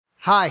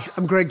Hi,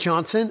 I'm Greg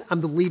Johnson.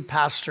 I'm the lead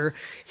pastor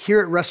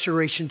here at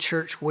Restoration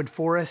Church, Wood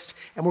Forest,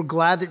 and we're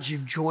glad that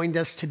you've joined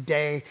us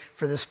today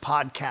for this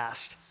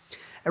podcast.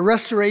 At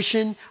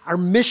Restoration, our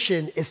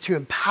mission is to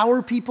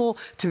empower people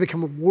to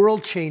become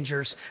world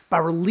changers by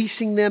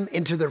releasing them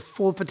into their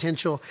full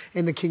potential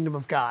in the kingdom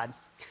of God.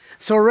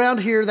 So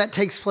around here, that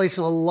takes place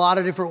in a lot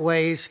of different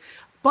ways.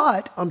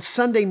 But on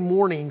Sunday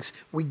mornings,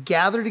 we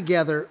gather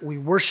together, we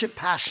worship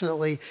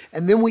passionately,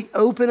 and then we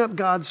open up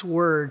God's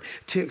word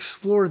to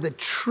explore the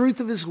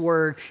truth of his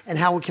word and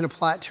how we can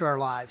apply it to our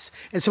lives.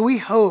 And so we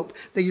hope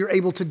that you're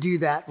able to do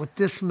that with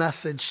this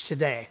message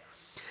today.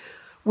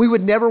 We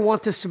would never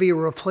want this to be a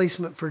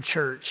replacement for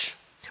church.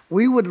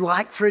 We would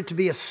like for it to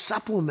be a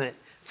supplement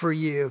for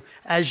you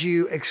as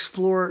you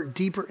explore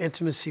deeper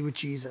intimacy with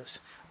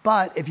Jesus.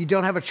 But if you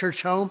don't have a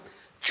church home,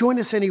 join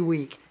us any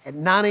week at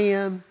 9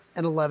 a.m.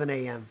 and 11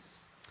 a.m.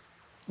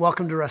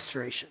 Welcome to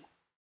Restoration.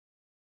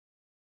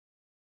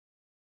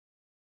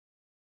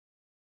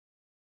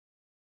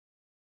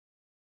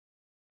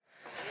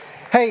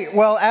 Hey,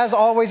 well, as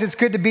always, it's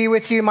good to be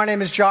with you. My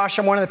name is Josh.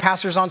 I'm one of the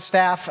pastors on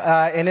staff,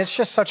 and it's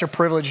just such a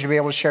privilege to be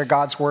able to share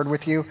God's word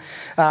with you.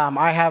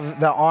 I have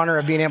the honor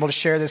of being able to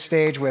share this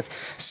stage with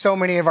so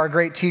many of our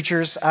great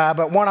teachers,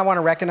 but one I want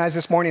to recognize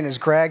this morning is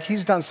Greg.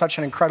 He's done such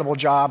an incredible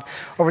job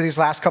over these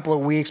last couple of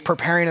weeks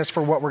preparing us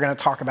for what we're going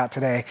to talk about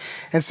today.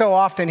 And so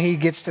often he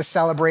gets to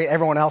celebrate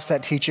everyone else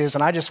that teaches,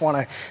 and I just want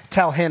to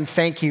tell him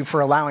thank you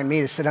for allowing me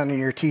to sit under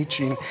your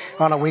teaching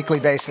on a weekly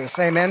basis.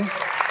 Amen.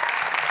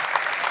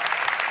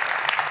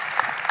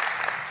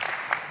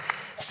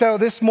 So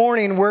this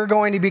morning, we're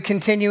going to be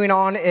continuing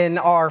on in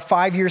our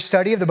 5-year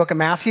study of the book of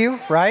Matthew,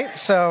 right?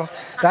 So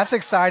that's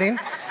exciting.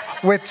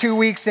 With 2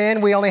 weeks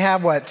in, we only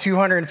have,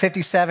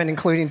 257,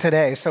 including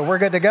today. So we're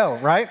good to go,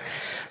 right?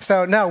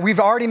 So no, we've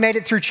already made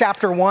it through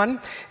chapter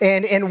 1.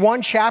 And in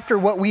one chapter,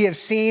 what we have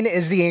seen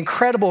is the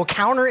incredible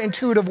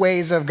counterintuitive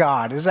ways of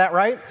God. Is that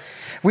right?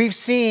 We've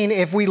seen,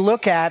 if we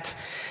look at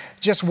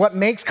just what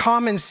makes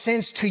common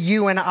sense to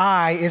you and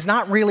I, is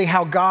not really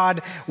how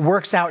God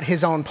works out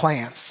his own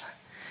plans.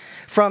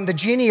 From the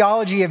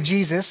genealogy of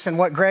Jesus and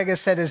what Greg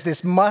has said is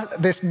this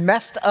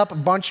messed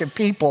up bunch of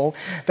people,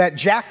 that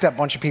jacked up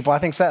bunch of people, I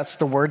think that's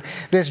the word,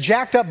 this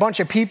jacked up bunch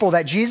of people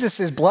that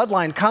Jesus'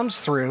 bloodline comes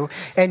through,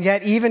 and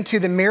yet even to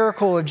the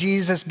miracle of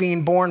Jesus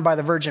being born by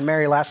the Virgin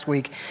Mary last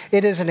week,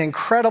 it is an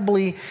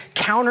incredibly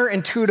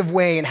counterintuitive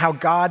way in how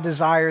God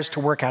desires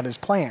to work out his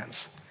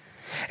plans.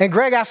 And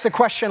Greg asked the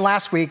question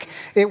last week,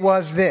 it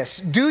was this: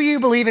 do you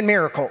believe in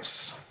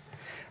miracles?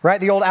 Right,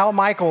 the old Al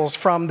Michaels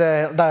from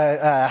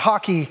the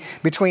hockey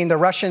between the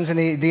Russians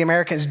and the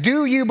Americans.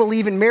 Do you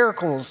believe in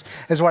miracles,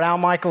 is what Al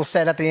Michaels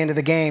said at the end of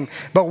the game.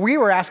 But we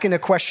were asking the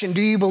question,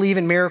 do you believe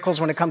in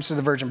miracles when it comes to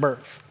the virgin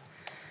birth?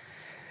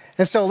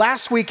 And so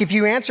last week, if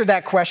you answered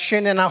that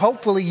question, and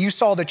hopefully you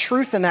saw the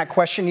truth in that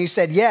question, you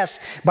said,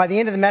 yes, by the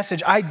end of the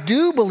message, I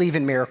do believe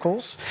in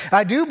miracles.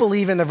 I do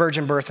believe in the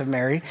virgin birth of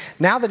Mary.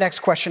 Now the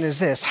next question is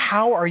this: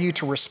 how are you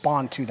to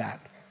respond to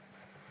that?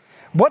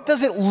 What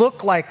does it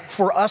look like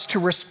for us to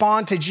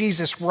respond to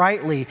Jesus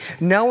rightly,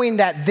 knowing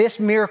that this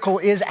miracle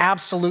is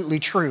absolutely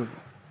true?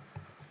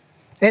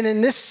 And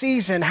in this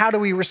season, how do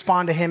we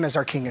respond to him as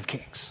our King of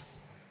Kings?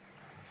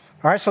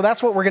 All right, so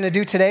that's what we're going to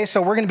do today.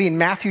 So we're going to be in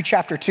Matthew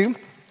chapter 2.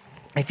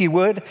 If you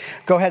would,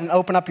 go ahead and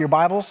open up your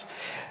Bibles.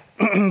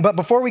 But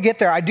before we get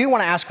there, I do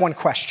want to ask one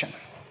question.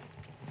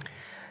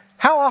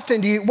 How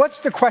often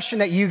what's the question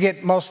that you get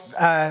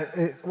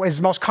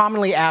is most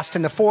commonly asked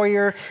in the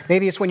foyer?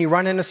 Maybe it's when you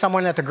run into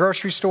someone at the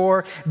grocery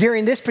store.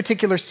 During this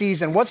particular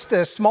season, what's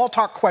the small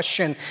talk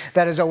question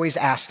that is always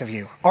asked of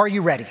you? Are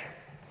you ready?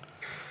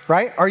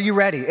 Right? Are you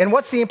ready? And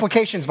what's the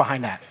implications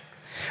behind that?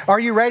 Are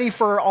you ready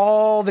for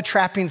all the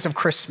trappings of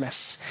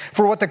Christmas?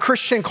 For what the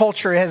Christian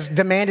culture has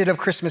demanded of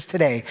Christmas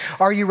today?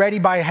 Are you ready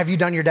have you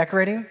done your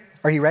decorating?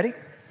 Are you ready?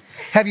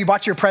 Have you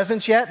bought your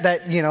presents yet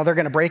that, they're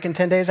going to break in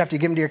 10 days after you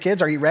give them to your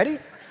kids? Are you ready?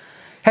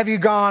 Have you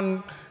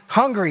gone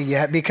hungry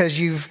yet because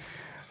you've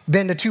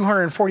been to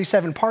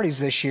 247 parties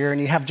this year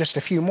and you have just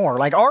a few more?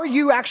 Are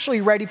you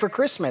actually ready for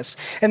Christmas?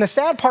 And the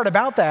sad part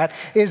about that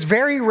is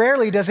very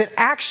rarely does it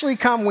actually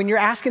come when you're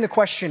asking the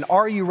question,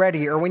 are you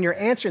ready? Or when you're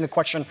answering the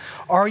question,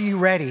 are you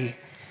ready?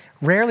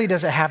 Rarely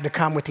does it have to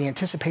come with the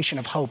anticipation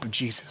of hope of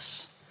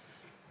Jesus.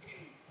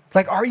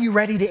 Are you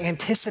ready to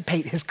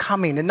anticipate his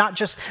coming? And not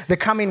just the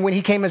coming when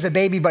he came as a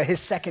baby, but his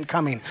second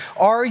coming.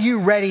 Are you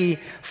ready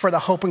for the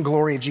hope and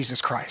glory of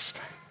Jesus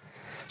Christ?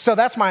 So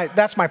that's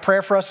my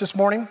prayer for us this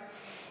morning,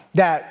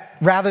 that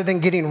rather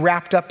than getting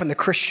wrapped up in the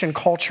Christian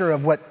culture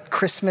of what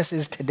Christmas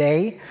is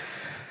today,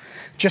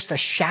 just a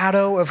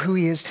shadow of who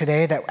he is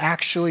today, that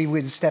actually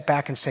we'd step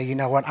back and say, you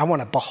know what, I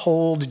want to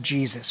behold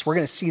Jesus. We're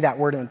going to see that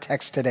word in the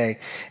text today.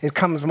 It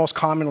comes most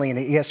commonly in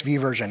the ESV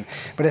version,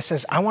 but it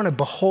says, I want to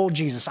behold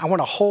Jesus. I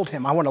want to hold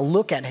him. I want to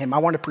look at him. I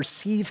want to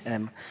perceive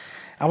him.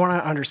 I want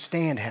to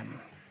understand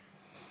him.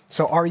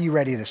 So are you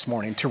ready this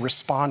morning to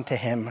respond to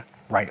him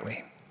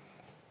rightly?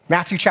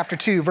 Matthew chapter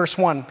 2, verse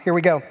 1, here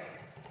we go.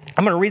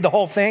 I'm going to read the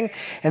whole thing,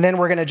 and then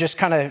we're going to just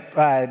kind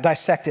of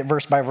dissect it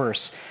verse by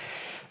verse.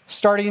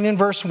 Starting in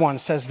verse 1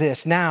 says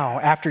this, "Now,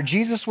 after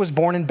Jesus was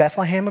born in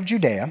Bethlehem of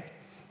Judea,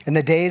 in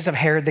the days of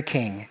Herod the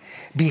king,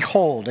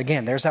 behold,"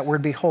 again, there's that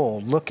word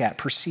behold, look at,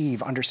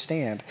 perceive,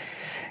 understand.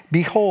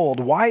 "Behold,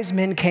 wise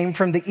men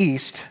from the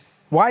east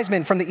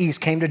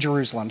came to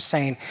Jerusalem,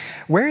 saying,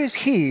 'Where is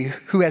he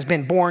who has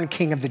been born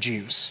King of the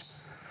Jews?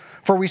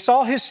 For we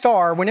saw his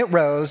star when it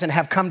rose and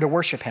have come to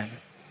worship him.'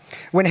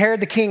 When Herod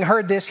the king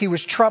heard this, he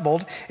was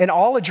troubled, and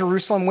all of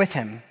Jerusalem with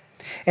him.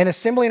 And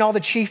assembling all the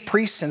chief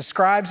priests and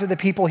scribes of the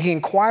people, he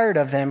inquired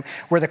of them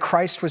where the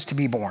Christ was to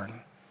be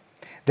born.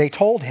 They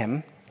told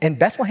him, 'In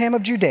Bethlehem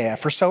of Judea,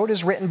 for so it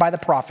is written by the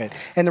prophet.'"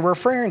 And they're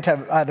referring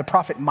to the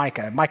prophet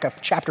Micah. Micah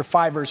chapter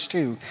 5, verse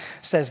 2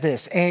 says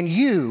this, "And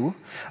you,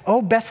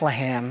 O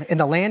Bethlehem, in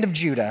the land of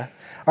Judah,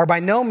 are by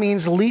no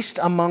means least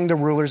among the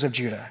rulers of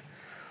Judah.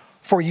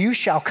 For you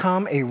shall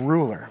come a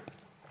ruler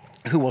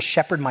who will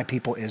shepherd my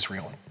people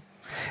Israel."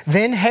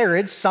 Then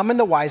Herod summoned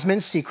the wise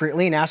men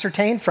secretly and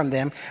ascertained from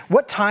them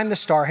what time the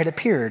star had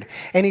appeared.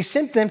 And he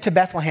sent them to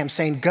Bethlehem,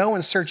 saying, "Go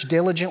and search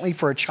diligently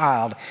for a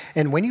child,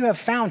 and when you have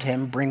found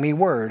him, bring me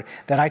word,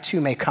 that I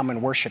too may come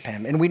and worship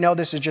him." And we know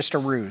this is just a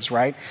ruse,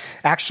 right?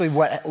 Actually,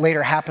 what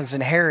later happens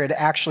in Herod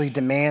actually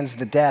demands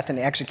the death and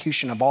the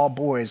execution of all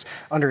boys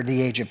under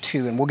the age of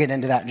 2. And we'll get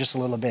into that in just a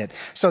little bit.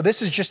 So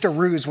this is just a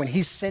ruse when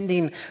he's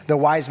sending the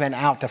wise men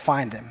out to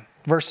find them.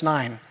 Verse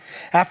 9.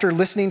 "After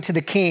listening to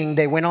the king,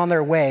 they went on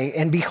their way,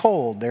 and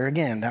behold," there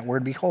again, that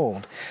word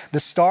behold, "the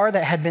star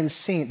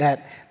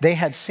that they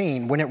had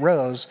seen when it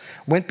rose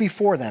went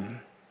before them,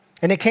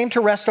 and it came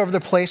to rest over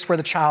the place where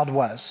the child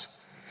was.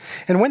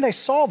 And when they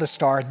saw the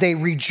star, they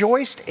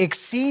rejoiced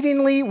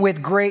exceedingly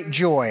with great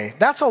joy."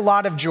 That's a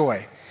lot of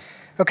joy.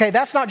 Okay,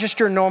 that's not just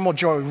your normal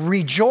joy.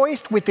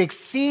 Rejoiced with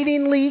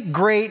exceedingly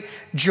great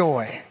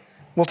joy.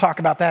 We'll talk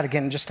about that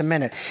again in just a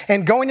minute.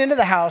 "And going into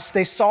the house,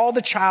 they saw the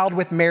child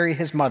with Mary,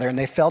 his mother, and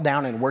they fell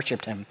down and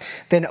worshiped him.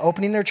 Then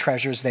opening their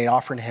treasures, they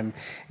offered him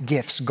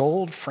gifts,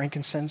 gold,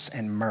 frankincense,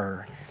 and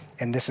myrrh."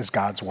 And this is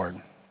God's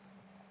word.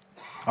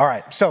 All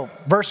right, so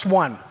verse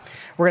 1.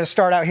 We're going to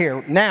start out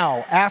here.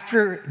 "Now,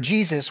 after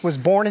Jesus was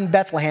born in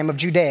Bethlehem of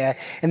Judea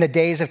in the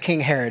days of King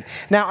Herod."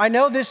 Now, I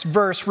know this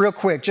verse, real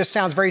quick, just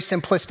sounds very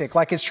simplistic,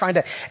 like it's trying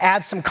to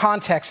add some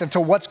context into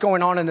what's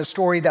going on in the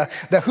story, the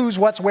who's,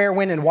 what's, where,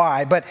 when, and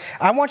why. But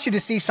I want you to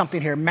see something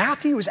here.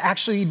 Matthew is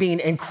actually being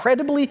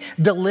incredibly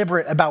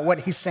deliberate about what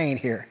he's saying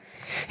here.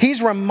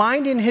 He's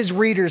reminding his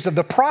readers of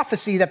the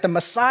prophecy that the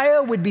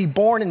Messiah would be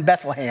born in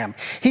Bethlehem.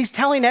 He's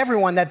telling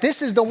everyone that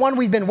this is the one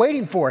we've been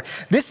waiting for.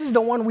 This is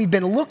the one we've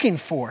been looking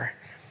for.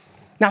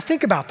 Now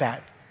think about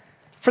that.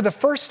 For the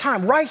first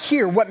time, right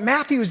here, what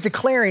Matthew is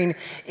declaring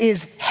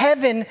is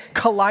heaven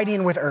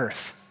colliding with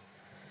earth.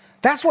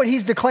 That's what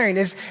he's declaring,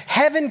 is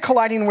heaven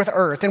colliding with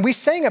earth. And we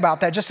sang about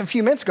that just a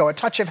few minutes ago, a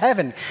touch of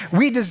heaven.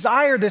 We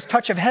desire this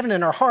touch of heaven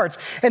in our hearts.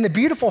 And the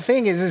beautiful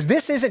thing is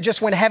this isn't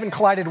just when heaven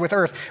collided with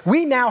earth.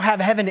 We now have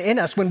heaven in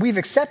us. When we've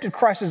accepted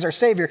Christ as our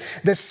Savior,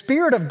 the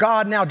Spirit of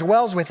God now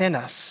dwells within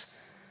us.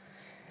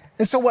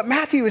 And so what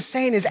Matthew is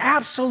saying is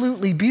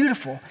absolutely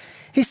beautiful.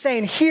 He's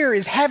saying here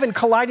is heaven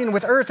colliding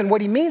with earth, and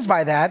what he means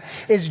by that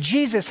is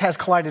Jesus has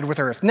collided with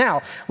earth.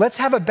 Now, let's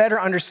have a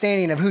better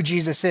understanding of who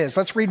Jesus is.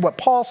 Let's read what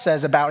Paul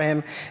says about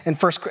him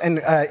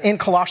in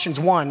Colossians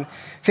 1,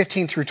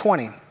 15 through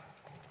 20.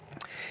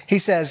 He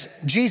says,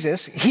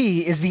 "Jesus,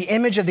 he is the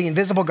image of the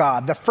invisible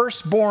God, the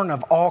firstborn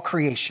of all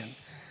creation.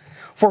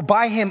 For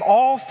by him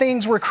all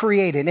things were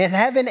created, in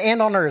heaven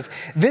and on earth,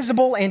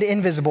 visible and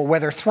invisible,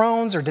 whether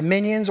thrones or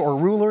dominions or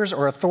rulers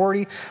or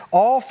authority.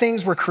 All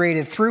things were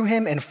created through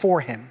him and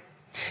for him.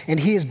 And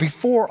he is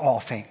before all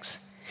things.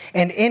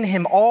 And in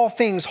him all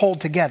things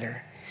hold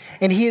together.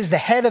 And he is the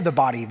head of the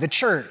body, the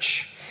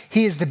church.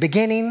 He is the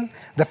beginning,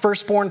 the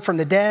firstborn from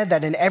the dead,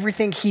 that in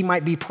everything he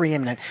might be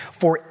preeminent.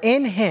 For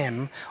in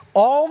him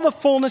all the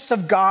fullness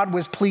of God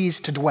was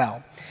pleased to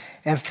dwell,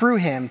 and through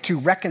him to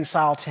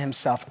reconcile to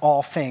himself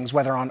all things,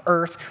 whether on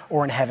earth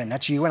or in heaven."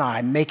 That's you and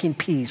I, making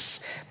peace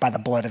by the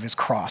blood of his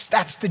cross.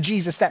 That's the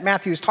Jesus that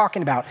Matthew is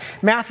talking about.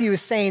 Matthew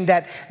is saying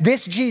that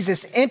this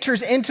Jesus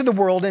enters into the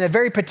world in a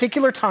very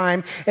particular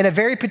time, in a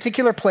very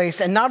particular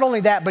place. And not only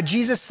that, but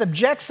Jesus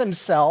subjects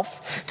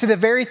himself to the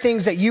very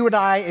things that you and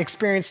I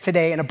experience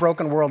today in a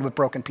broken world with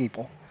broken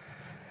people.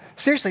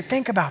 Seriously,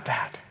 think about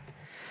that.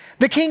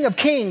 The King of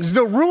Kings,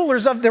 the ruler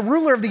of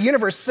the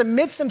universe,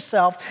 submits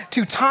himself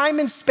to time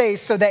and space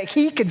so that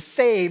he could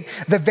save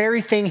the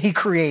very thing he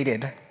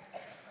created.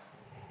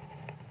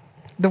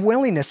 The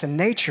willingness and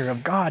nature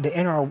of God to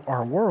enter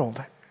our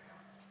world.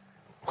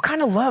 What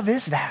kind of love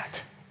is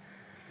that?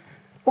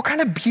 What kind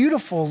of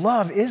beautiful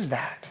love is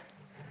that?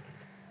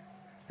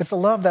 It's a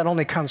love that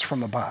only comes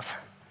from above.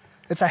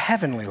 It's a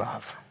heavenly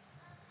love.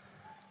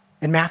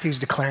 And Matthew's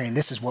declaring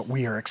this is what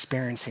we are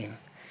experiencing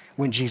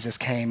when Jesus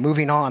came.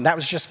 Moving on, that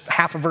was just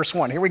half of verse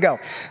 1. Here we go.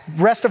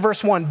 Rest of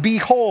verse 1.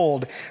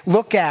 "Behold,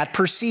 look at,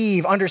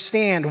 perceive,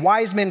 understand,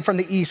 wise men from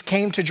the east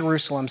came to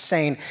Jerusalem,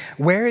 saying,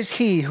 'Where is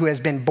he who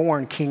has been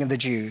born King of the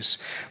Jews?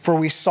 For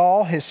we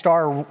saw his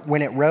star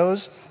when it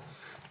rose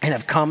and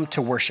have come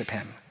to worship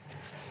him.'"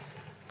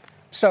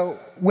 So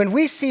when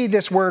we see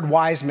this word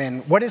wise men,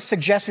 what it's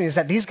suggesting is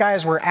that these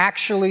guys were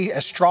actually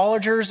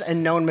astrologers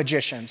and known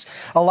magicians.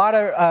 A lot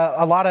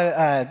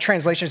of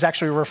translations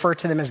actually refer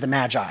to them as the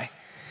Magi,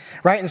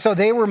 right? And so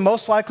they were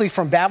most likely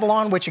from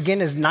Babylon, which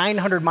again is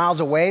 900 miles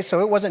away.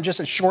 So it wasn't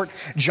just a short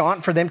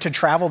jaunt for them to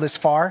travel this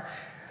far.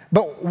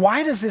 But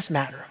why does this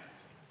matter?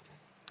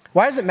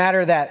 Why does it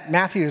matter that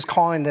Matthew is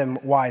calling them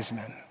wise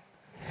men?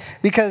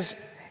 Because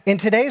in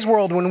today's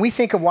world, when we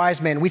think of wise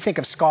men, we think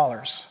of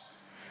scholars.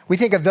 We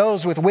think of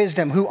those with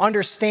wisdom who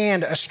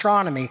understand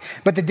astronomy.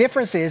 But the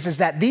difference is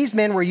that these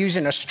men were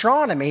using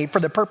astronomy for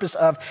the purpose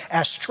of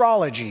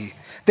astrology.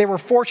 They were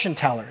fortune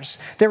tellers.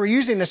 They were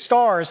using the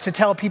stars to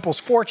tell people's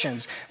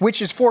fortunes,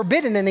 which is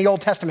forbidden in the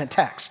Old Testament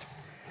text.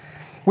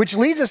 Which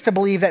leads us to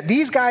believe that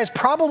these guys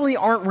probably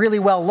aren't really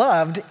well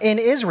loved in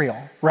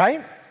Israel,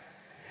 right?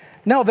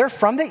 No, they're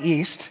from the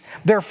East,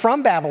 they're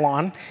from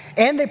Babylon,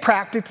 and they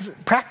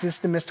practice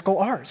the mystical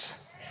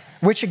arts,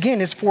 which again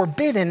is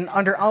forbidden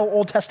under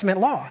Old Testament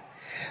law.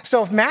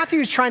 So if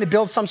Matthew's trying to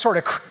build some sort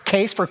of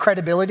case for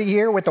credibility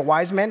here with the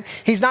wise men,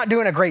 he's not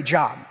doing a great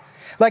job.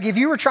 Like if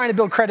you were trying to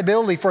build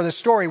credibility for the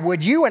story,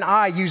 would you and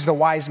I use the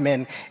wise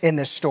men in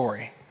this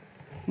story?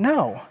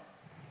 No.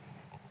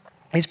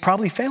 He's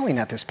probably failing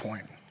at this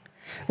point.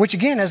 Which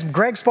again, as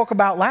Greg spoke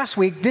about last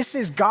week, this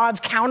is God's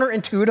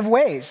counterintuitive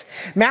ways.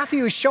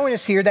 Matthew is showing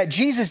us here that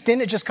Jesus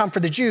didn't just come for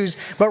the Jews,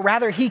 but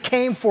rather he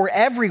came for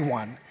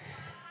everyone.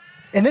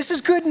 And this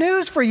is good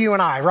news for you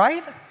and I,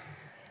 right?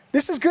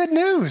 This is good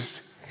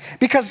news.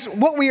 Because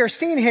what we are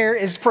seeing here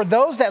is for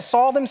those that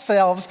saw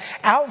themselves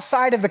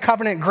outside of the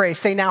covenant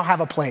grace, they now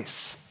have a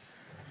place.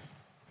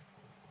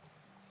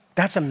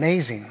 That's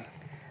amazing.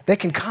 They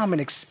can come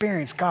and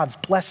experience God's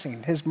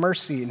blessing, his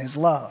mercy, and his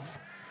love.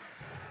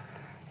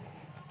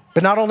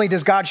 But not only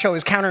does God show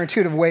his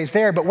counterintuitive ways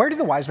there, but where did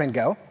the wise men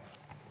go?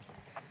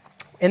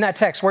 In that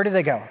text, where did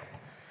they go?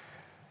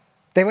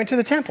 They went to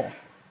the temple.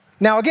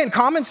 Now, again,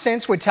 common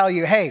sense would tell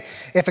you, hey,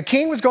 if a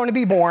king was going to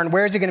be born,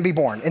 where is he going to be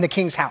born? In the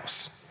king's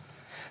house.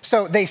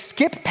 So they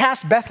skip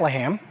past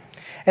Bethlehem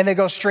and they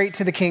go straight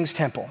to the king's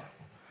temple.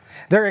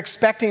 They're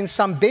expecting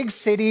some big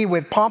city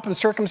with pomp and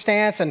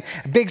circumstance and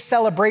big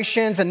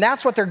celebrations, and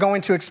that's what they're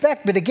going to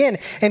expect. But again,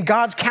 in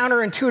God's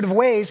counterintuitive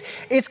ways,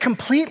 it's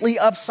completely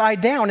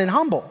upside down and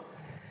humble.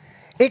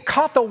 It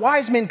caught the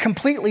wise men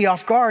completely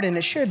off guard, and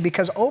it should,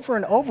 because over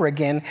and over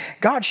again,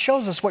 God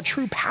shows us what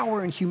true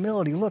power and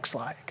humility looks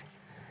like.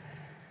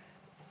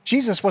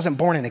 Jesus wasn't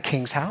born in a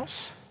king's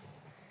house.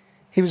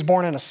 He was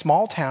born in a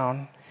small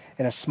town,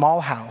 in a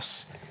small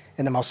house,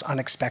 in the most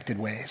unexpected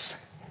ways.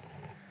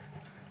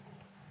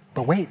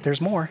 But wait,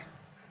 there's more.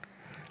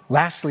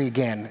 Lastly,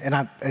 again,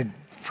 and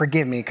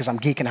forgive me because I'm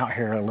geeking out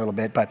here a little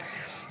bit, but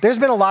there's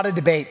been a lot of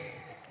debate.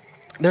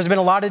 There's been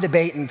a lot of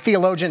debate, and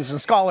theologians and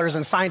scholars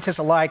and scientists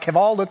alike have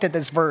all looked at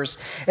this verse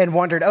and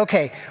wondered,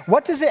 okay,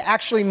 what does it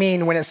actually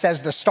mean when it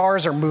says the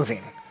stars are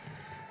moving?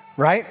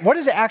 Right? What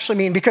does it actually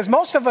mean? Because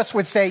most of us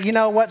would say, you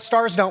know what,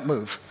 stars don't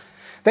move.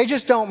 They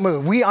just don't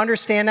move. We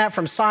understand that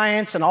from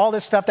science and all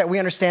this stuff that we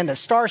understand, that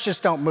stars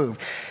just don't move.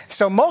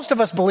 So most of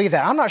us believe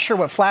that. I'm not sure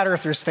what flat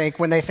earthers think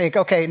when they think,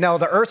 okay, no,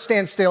 the earth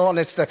stands still and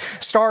it's the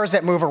stars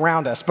that move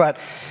around us. But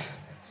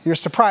you're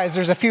surprised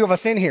there's a few of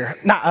us in here.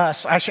 Not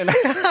us, I shouldn't.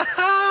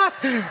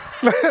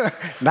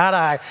 Not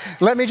I.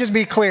 Let me just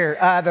be clear.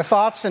 The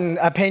thoughts and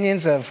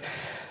opinions of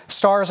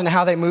stars and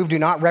how they move do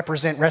not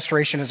represent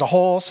Restoration as a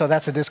whole, so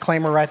that's a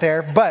disclaimer right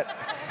there. But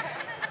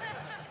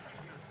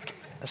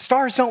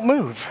stars don't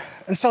move.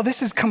 And so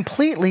this is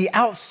completely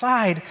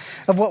outside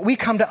of what we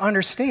come to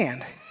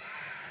understand.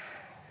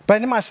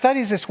 But in my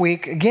studies this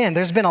week, again,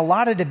 there's been a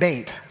lot of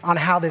debate on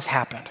how this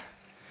happened.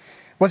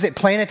 Was it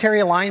planetary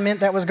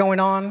alignment that was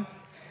going on?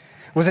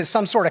 Was it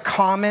some sort of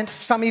comet?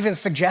 Some even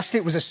suggest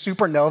it was a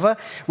supernova,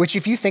 which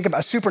if you think about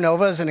a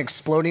supernova as an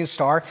exploding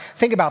star,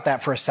 think about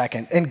that for a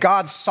second. In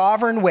God's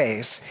sovereign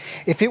ways,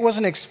 if it was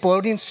an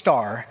exploding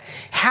star,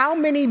 how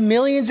many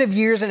millions of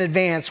years in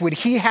advance would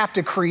he have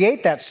to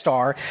create that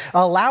star,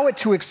 allow it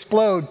to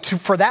explode,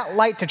 for that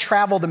light to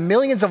travel the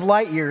millions of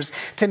light years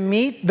to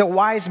meet the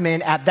wise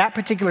men at that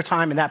particular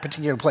time in that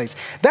particular place?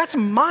 That's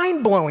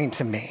mind-blowing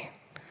to me.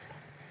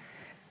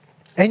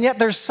 And yet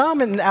there's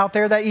some out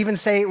there that even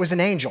say it was an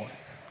angel.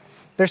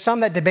 There's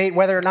some that debate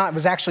whether or not it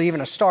was actually even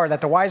a star,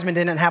 that the wise men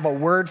didn't have a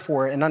word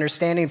for it, an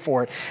understanding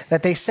for it,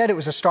 that they said it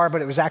was a star,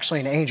 but it was actually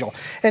an angel.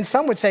 And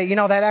some would say, you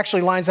know, that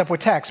actually lines up with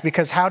text,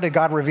 because how did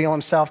God reveal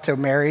himself to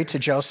Mary, to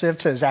Joseph,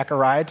 to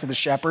Zechariah, to the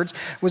shepherds?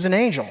 It was an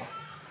angel.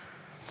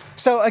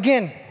 So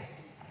again,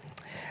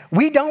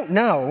 we don't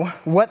know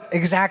what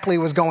exactly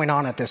was going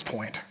on at this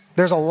point.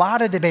 There's a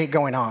lot of debate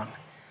going on.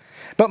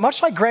 But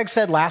much like Greg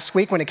said last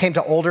week when it came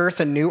to old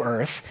earth and new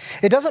earth,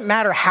 it doesn't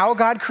matter how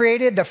God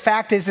created. The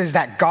fact is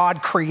that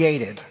God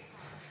created.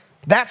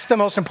 That's the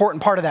most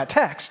important part of that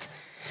text.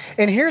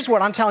 And here's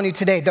what I'm telling you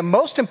today. The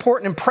most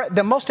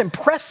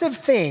impressive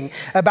thing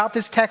about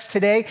this text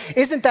today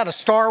isn't that a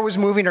star was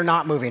moving or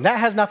not moving. That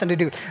has nothing to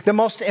do. The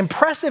most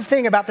impressive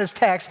thing about this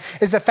text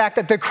is the fact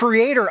that the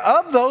creator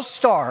of those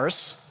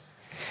stars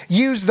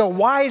used the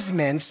wise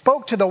men,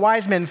 spoke to the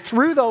wise men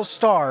through those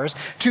stars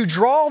to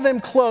draw them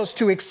close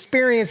to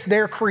experience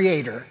their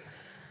creator.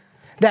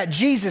 That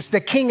Jesus,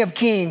 the King of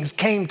Kings,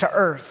 came to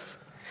earth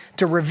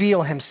to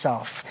reveal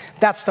himself.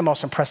 That's the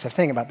most impressive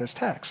thing about this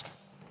text.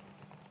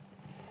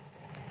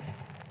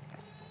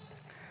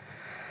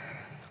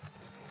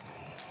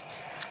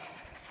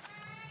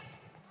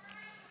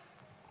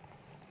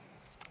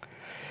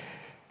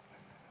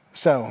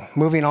 So,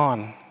 moving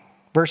on,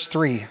 verse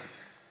 3.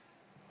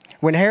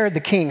 When Herod the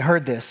king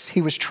heard this,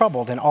 he was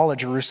troubled, and all of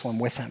Jerusalem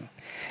with him.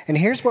 And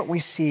here's what we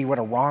see what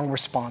a wrong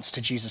response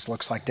to Jesus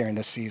looks like during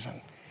this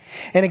season.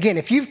 And again,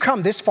 if you've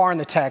come this far in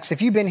the text,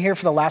 if you've been here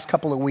for the last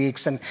couple of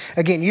weeks, and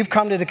again, you've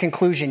come to the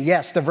conclusion,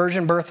 yes, the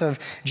virgin birth of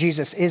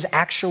Jesus is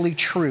actually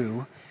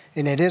true,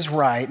 and it is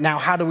right. Now,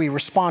 how do we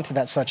respond to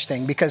that such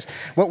thing? Because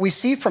what we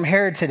see from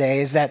Herod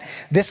today is that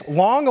this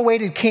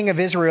long-awaited king of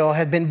Israel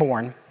had been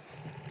born.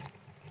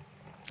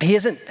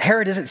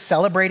 Herod isn't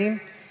celebrating.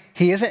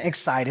 He isn't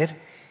excited.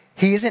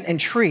 He isn't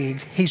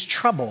intrigued. He's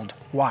troubled.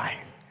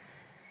 Why?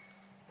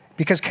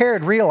 Because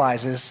Herod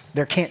realizes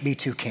there can't be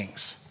two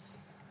kings.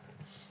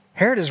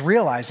 Herod is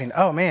realizing,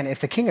 oh man, if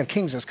the King of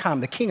Kings has come,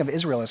 the King of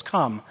Israel has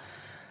come,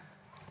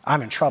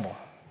 I'm in trouble.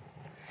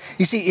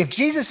 You see, if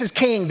Jesus is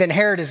king, then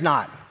Herod is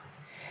not.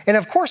 And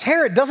of course,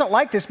 Herod doesn't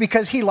like this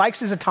because he likes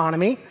his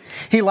autonomy.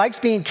 He likes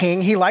being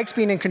king. He likes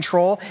being in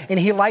control, and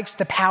he likes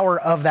the power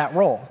of that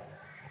role.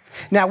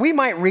 Now, we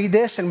might read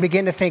this and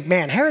begin to think,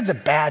 man, Herod's a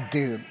bad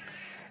dude.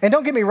 And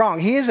don't get me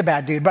wrong, he is a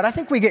bad dude, but I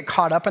think we get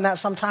caught up in that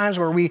sometimes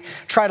where we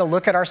try to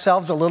look at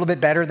ourselves a little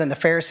bit better than the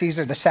Pharisees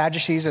or the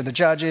Sadducees or the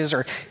judges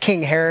or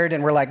King Herod,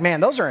 and we're like,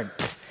 man,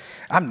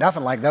 I'm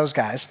nothing like those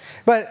guys.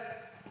 But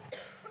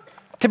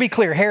to be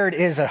clear, Herod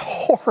is a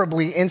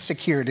horribly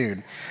insecure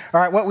dude. All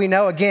right, what we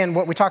know, again,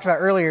 what we talked about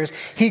earlier is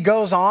he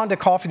goes on to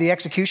call for the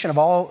execution of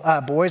all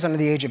boys under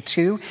the age of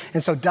 2.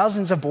 And so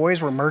dozens of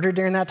boys were murdered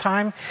during that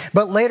time.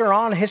 But later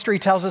on, history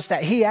tells us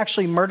that he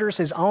actually murders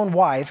his own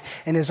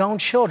wife and his own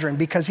children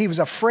because he was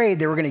afraid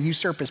they were going to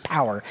usurp his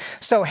power.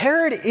 So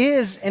Herod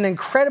is an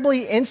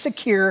incredibly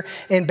insecure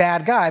and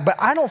bad guy, but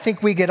I don't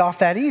think we get off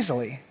that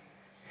easily.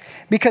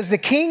 Because the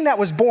king that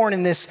was born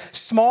in this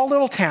small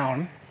little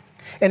town,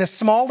 in a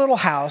small little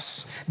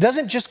house,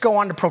 doesn't just go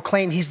on to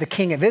proclaim he's the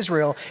King of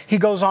Israel. He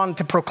goes on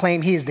to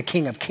proclaim he is the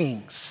King of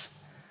Kings.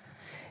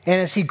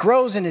 And as he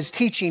grows in his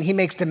teaching, he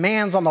makes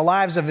demands on the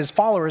lives of his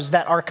followers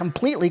that are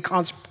completely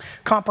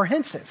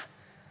comprehensive.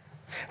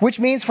 Which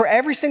means for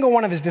every single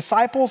one of his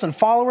disciples and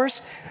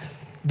followers,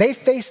 they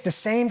face the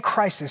same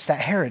crisis that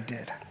Herod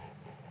did.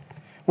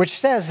 Which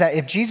says that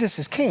if Jesus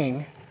is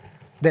king,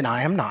 then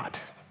I am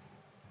not.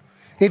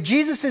 If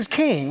Jesus is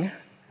king,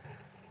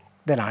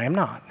 then I am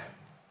not.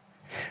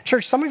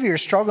 Church, some of you are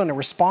struggling to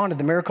respond to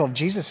the miracle of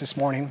Jesus this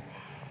morning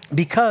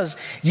because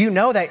you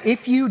know that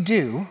if you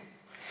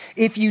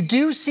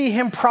do see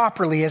him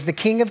properly as the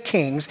King of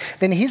Kings,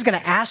 then he's going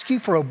to ask you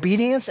for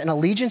obedience and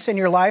allegiance in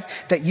your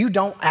life that you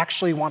don't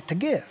actually want to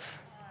give.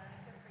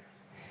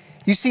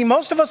 You see,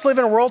 most of us live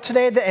in a world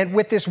today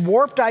with this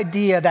warped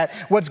idea that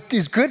what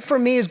is good for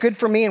me is good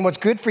for me and what's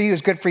good for you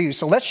is good for you.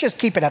 So let's just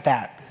keep it at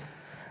that,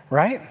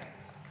 right?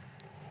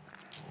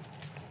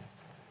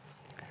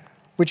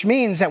 Which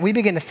means that we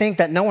begin to think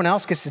that no one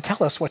else gets to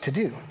tell us what to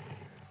do.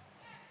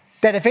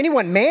 That if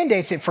anyone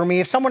mandates it for me,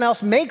 if someone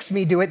else makes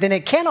me do it, then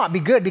it cannot be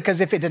good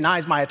because if it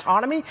denies my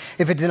autonomy,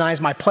 if it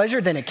denies my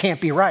pleasure, then it can't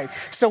be right.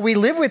 So we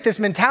live with this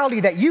mentality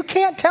that you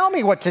can't tell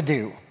me what to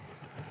do.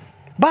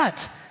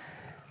 But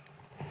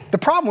the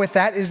problem with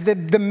that is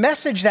the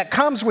message that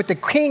comes with the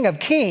King of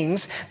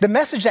Kings, the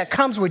message that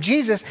comes with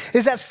Jesus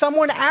is that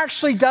someone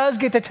actually does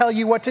get to tell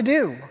you what to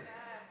do.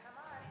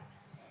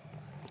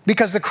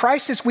 Because the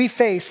crisis we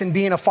face in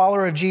being a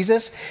follower of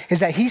Jesus is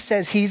that he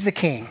says he's the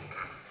king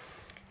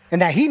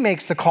and that he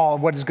makes the call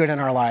of what is good in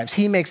our lives.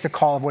 He makes the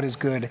call of what is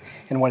good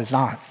and what is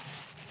not.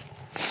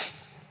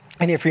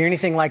 And if you're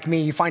anything like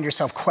me, you find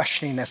yourself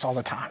questioning this all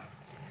the time.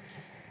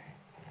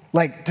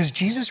 Like, does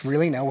Jesus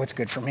really know what's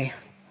good for me?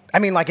 I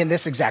mean, like in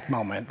this exact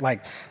moment,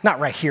 like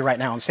not right here, right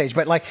now on stage,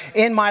 but like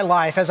in my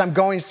life as I'm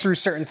going through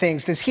certain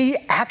things, does he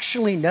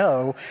actually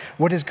know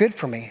what is good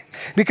for me?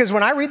 Because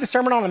when I read the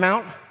Sermon on the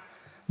Mount,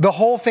 the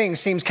whole thing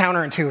seems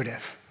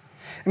counterintuitive.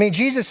 I mean,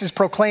 Jesus is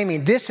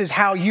proclaiming this is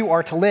how you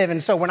are to live.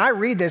 And so when I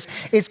read this,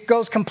 it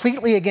goes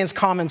completely against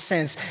common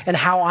sense and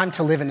how I'm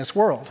to live in this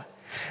world.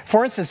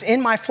 For instance,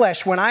 in my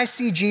flesh, when I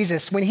see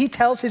Jesus, when he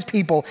tells his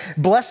people,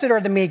 blessed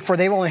are the meek, for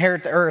they will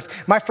inherit the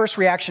earth, my first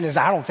reaction is,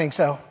 I don't think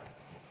so.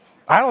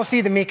 I don't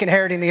see the meek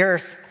inheriting the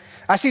earth.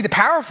 I see the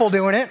powerful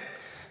doing it.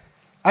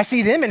 I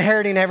see them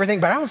inheriting everything,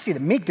 but I don't see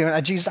the meek doing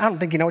it. Jesus, I don't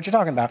think you know what you're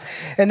talking about.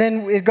 And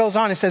then it goes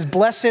on, it says,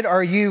 Blessed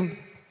are you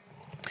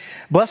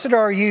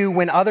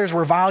when others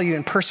revile you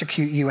and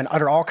persecute you and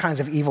utter all kinds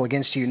of evil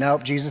against you.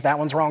 Nope, Jesus, that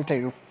one's wrong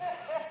too,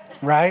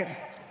 right?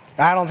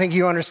 I don't think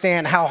you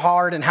understand how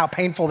hard and how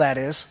painful that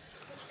is.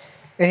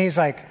 And he's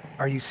like,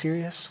 are you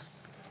serious?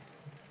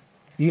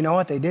 You know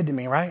what they did to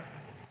me, right?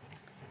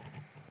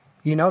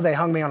 You know they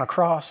hung me on a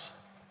cross.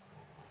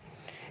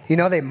 You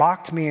know they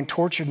mocked me and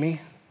tortured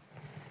me.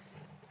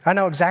 I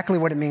know exactly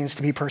what it means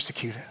to be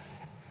persecuted.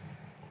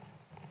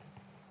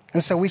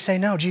 And so we say,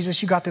 no,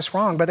 Jesus, you got this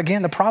wrong. But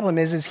again, the problem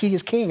is he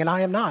is king and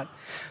I am not.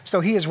 So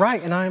he is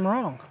right and I am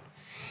wrong.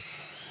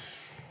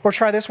 Or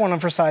try this one on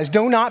for size.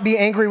 Do not be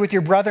angry with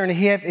your brother, and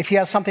if he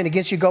has something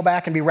against you, go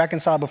back and be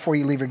reconciled before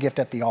you leave your gift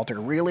at the altar.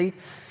 Really?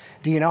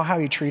 Do you know how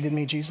he treated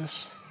me,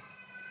 Jesus?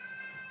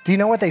 Do you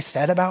know what they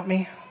said about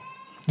me?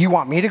 You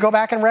want me to go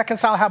back and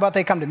reconcile? How about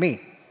they come to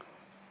me?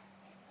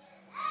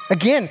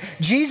 Again,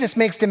 Jesus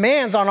makes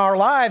demands on our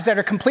lives that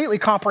are completely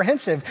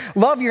comprehensive.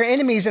 Love your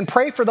enemies and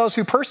pray for those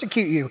who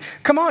persecute you.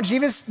 Come on,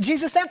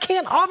 Jesus, that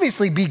can't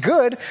obviously be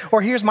good.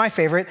 Or here's my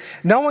favorite.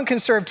 No one can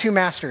serve two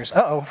masters.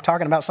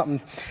 Talking about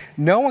something.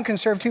 No one can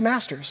serve two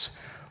masters.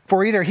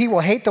 For either he will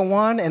hate the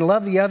one and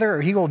love the other,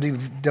 or he will be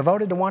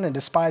devoted to one and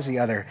despise the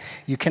other.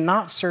 You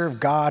cannot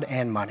serve God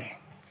and money.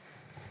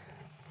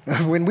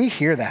 When we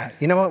hear that,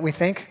 you know what we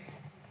think?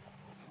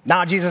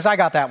 Nah, Jesus, I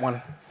got that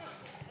one.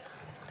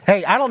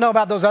 Hey, I don't know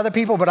about those other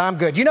people, but I'm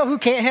good. You know who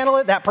can't handle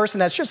it? That person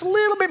that's just a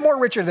little bit more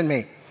richer than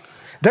me.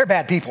 They're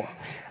bad people,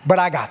 but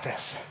I got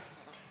this.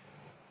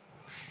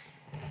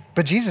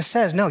 But Jesus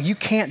says, no, you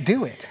can't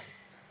do it.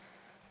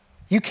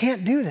 You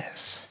can't do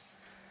this.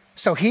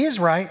 So he is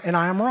right and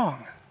I am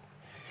wrong.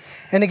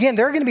 And again,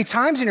 there are going to be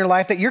times in your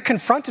life that you're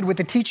confronted with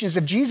the teachings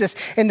of Jesus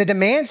and the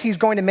demands he's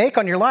going to make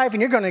on your life,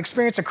 and you're going to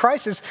experience a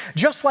crisis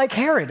just like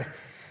Herod.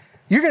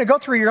 You're going to go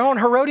through your own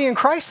Herodian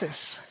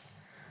crisis.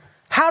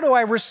 How do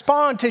I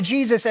respond to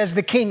Jesus as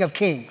the King of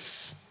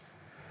Kings?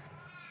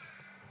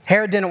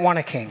 Herod didn't want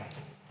a king.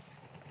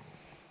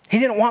 He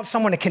didn't want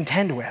someone to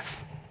contend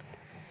with.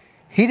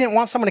 He didn't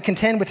want someone to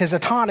contend with his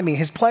autonomy,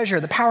 his pleasure,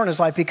 the power in his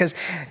life, because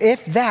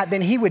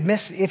then he would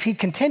miss, if he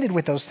contended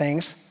with those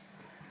things,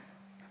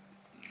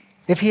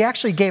 if he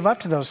actually gave up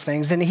to those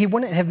things, then he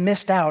wouldn't have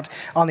missed out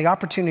on the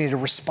opportunity to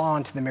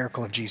respond to the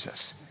miracle of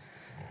Jesus.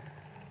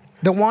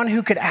 The one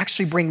who could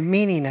actually bring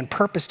meaning and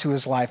purpose to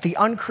his life, the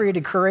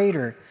uncreated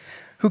creator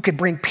who could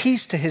bring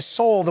peace to his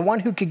soul, the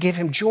one who could give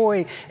him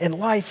joy and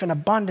life and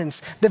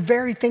abundance, the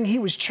very thing he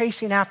was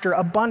chasing after,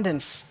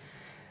 abundance.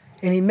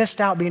 And he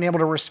missed out being able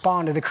to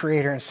respond to the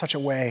Creator in such a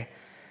way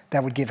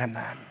that would give him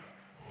that.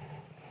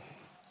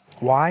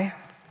 Why?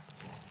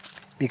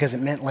 Because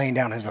it meant laying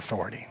down his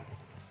authority.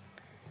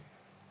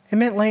 It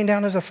meant laying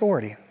down his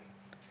authority.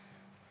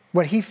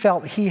 What he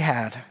felt he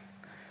had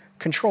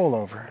control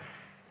over.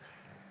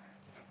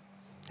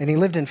 And he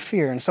lived in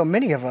fear. And so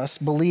many of us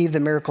believe the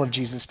miracle of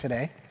Jesus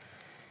today.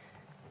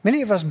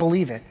 Many of us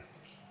believe it.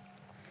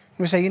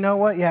 We say, you know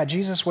what? Yeah,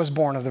 Jesus was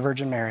born of the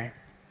Virgin Mary.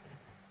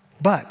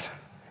 But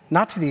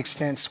not to the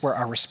extent where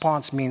our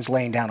response means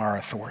laying down our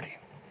authority.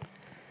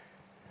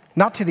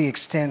 Not to the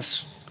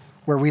extent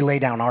where we lay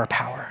down our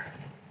power.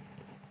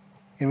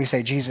 And we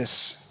say,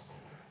 Jesus,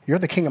 you're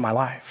the king of my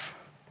life.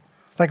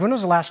 Like, when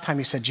was the last time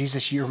you said,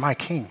 Jesus, you're my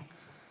king?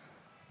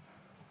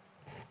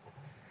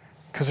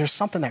 Because there's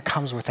something that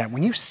comes with that.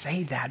 When you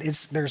say that,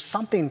 there's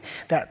something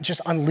that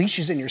just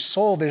unleashes in your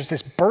soul. There's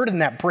this burden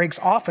that breaks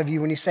off of you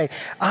when you say,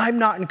 I'm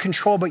not in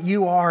control, but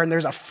you are. And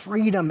there's a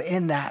freedom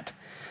in that.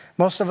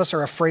 Most of us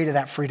are afraid of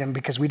that freedom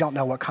because we don't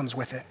know what comes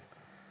with it.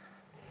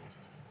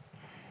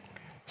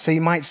 So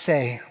you might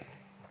say,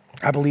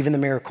 I believe in the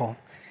miracle,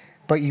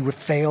 but you would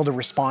fail to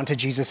respond to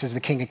Jesus as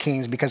the King of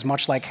Kings because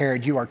much like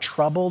Herod, you are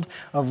troubled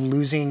of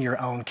losing your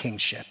own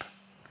kingship.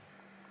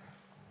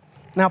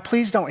 Now,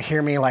 please don't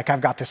hear me like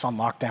I've got this on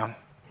lockdown.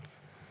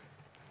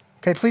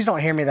 Okay, please don't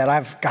hear me that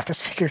I've got this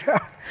figured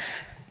out.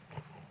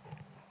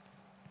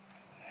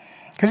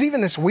 Because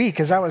even this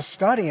week, as I was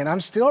studying, I'm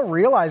still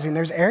realizing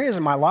there's areas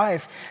in my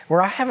life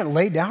where I haven't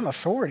laid down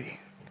authority.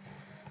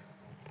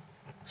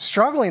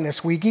 Struggling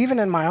this week, even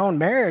in my own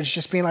marriage,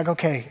 just being like,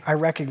 okay, I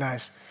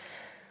recognize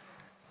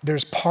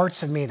there's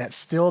parts of me that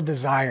still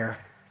desire.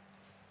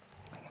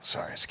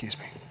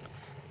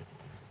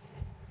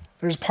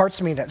 There's parts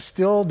of me that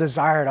still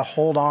desire to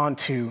hold on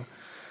to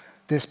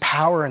this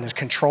power and this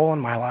control in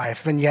my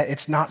life, and yet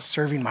it's not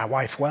serving my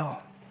wife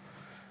well.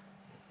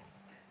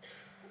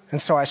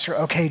 And so I said,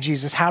 okay,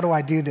 Jesus, how do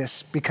I do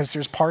this? Because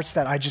there's parts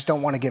that I just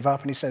don't want to give up.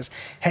 And he says,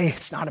 hey,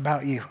 it's not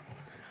about you.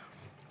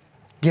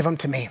 Give them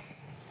to me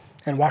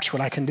and watch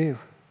what I can do.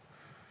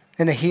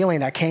 And the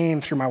healing that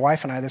came through my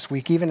wife and I this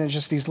week, even in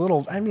just these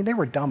little, they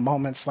were dumb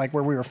moments like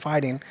where we were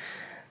fighting,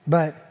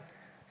 but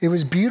it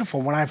was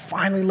beautiful when I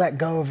finally let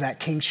go of that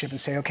kingship and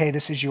say, okay,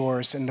 this is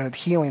yours, and the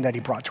healing that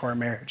he brought to our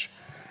marriage.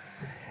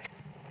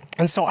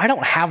 And so I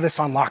don't have this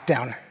on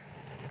lockdown.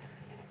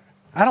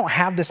 I don't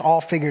have this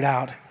all figured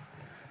out.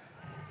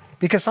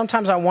 Because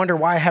sometimes I wonder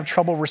why I have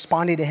trouble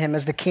responding to him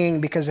as the king,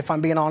 because if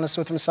I'm being honest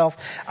with myself,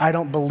 I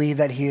don't believe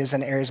that he is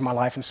in areas of my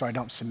life, and so I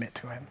don't submit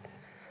to him.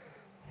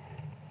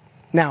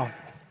 Now,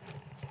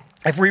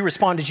 if we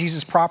respond to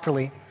Jesus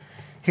properly,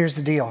 here's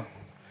the deal.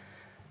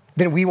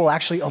 Then we will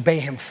actually obey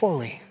him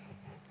fully.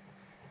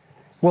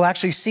 We'll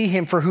actually see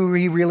him for who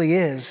he really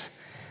is.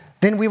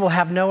 Then we will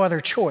have no other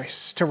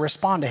choice to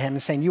respond to him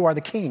and saying, you are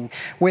the king.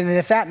 What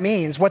that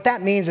means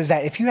is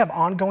that if you have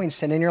ongoing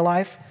sin in your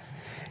life,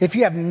 If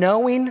you have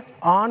knowingly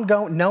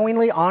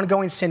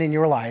ongoing sin in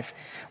your life,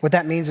 what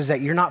that means is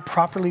that you're not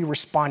properly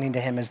responding to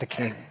him as the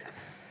king.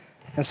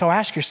 And so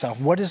ask yourself,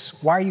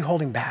 why are you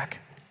holding back?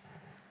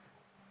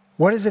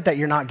 What is it that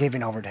you're not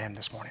giving over to him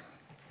this morning?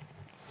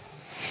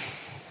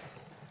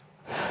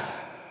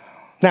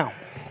 Now,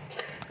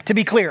 to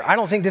be clear, I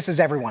don't think this is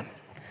everyone.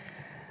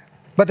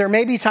 But there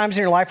may be times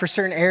in your life or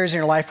certain areas in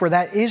your life where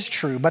that is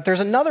true. But there's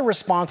another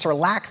response or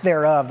lack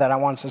thereof that I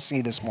want us to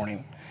see this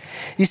morning.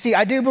 You see,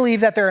 I do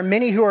believe that there are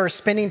many who are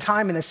spending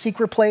time in the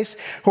secret place,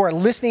 who are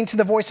listening to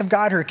the voice of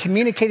God, who are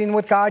communicating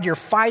with God. You're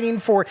fighting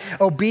for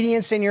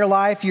obedience in your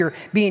life. You're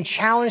being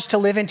challenged to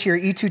live into your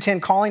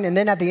E210 calling. And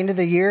then at the end of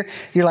the year,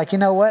 you're like, you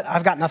know what?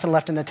 I've got nothing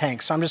left in the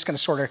tank. So I'm just going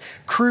to sort of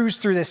cruise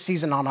through this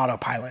season on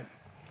autopilot.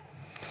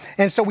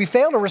 And so we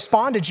fail to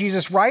respond to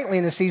Jesus rightly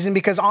in the season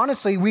because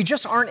honestly, we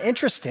just aren't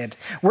interested.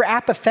 We're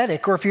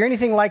apathetic, or if you're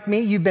anything like me,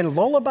 you've been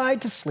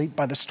lullabied to sleep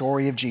by the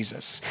story of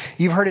Jesus.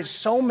 You've heard it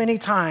so many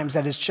times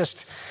that it's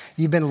just,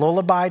 you've been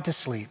lullabied to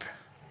sleep.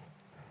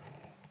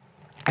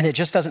 And it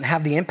just doesn't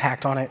have the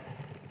impact on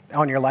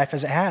your life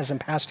as it has in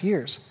past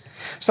years.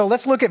 So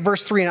let's look at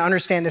verse 3 and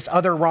understand this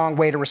other wrong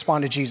way to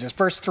respond to Jesus.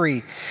 Verse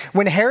 3,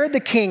 when Herod the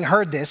king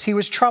heard this, he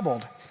was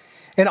troubled,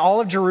 and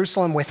all of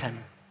Jerusalem with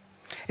him.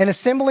 And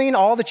assembling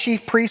all the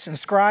chief priests and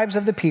scribes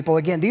of the people,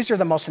 again, these are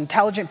the most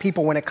intelligent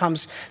people when it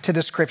comes to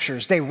the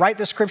scriptures. They write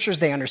the scriptures,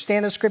 they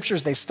understand the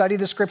scriptures, they study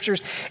the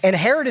scriptures, and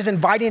Herod is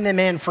inviting them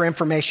in for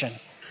information.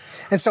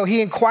 And so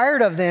he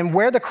inquired of them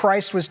where the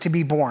Christ was to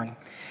be born.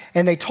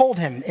 And they told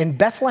him, in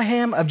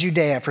Bethlehem of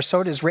Judea, for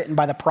so it is written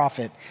by the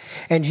prophet,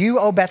 and you,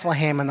 O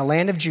Bethlehem, in the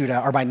land of Judah,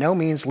 are by no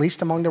means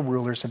least among the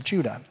rulers of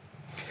Judah.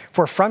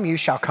 For from you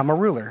shall come a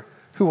ruler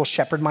who will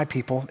shepherd my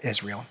people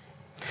Israel.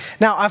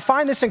 Now, I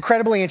find this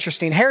incredibly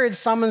interesting. Herod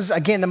summons,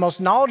 again, the most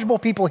knowledgeable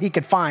people he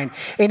could find,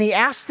 and he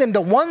asks them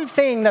the one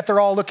thing that they're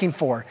all looking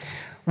for,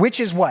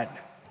 which is what?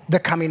 The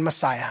coming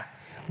Messiah.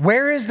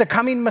 Where is the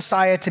coming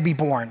Messiah to be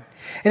born?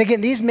 And again,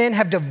 these men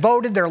have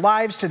devoted their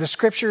lives to the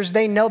scriptures.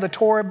 They know the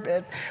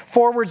Torah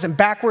forwards and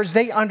backwards.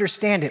 They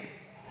understand it.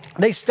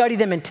 They study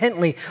them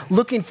intently,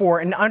 looking for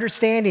and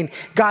understanding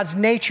God's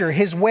nature,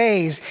 his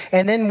ways.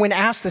 And then when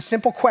asked the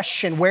simple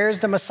question, where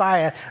is the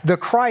Messiah, the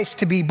Christ,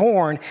 to be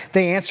born,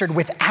 they answered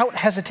without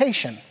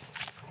hesitation.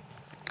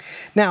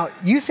 Now,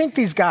 you think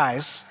these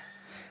guys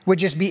would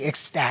just be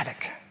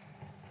ecstatic,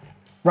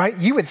 right?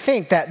 You would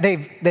think that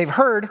they've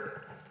heard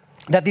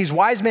that these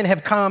wise men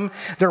have come,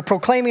 they're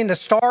proclaiming the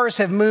stars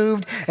have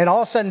moved, and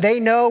all of a sudden they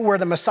know where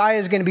the Messiah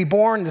is going to be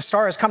born. The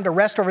star has come to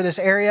rest over this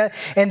area,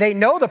 and they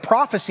know the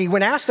prophecy.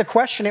 When asked the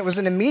question, it was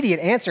an immediate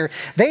answer.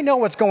 They know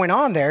what's going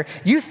on there.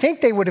 You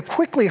think they would have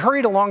quickly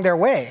hurried along their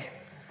way.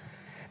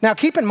 Now,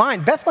 keep in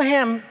mind,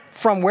 Bethlehem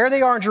from where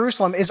they are in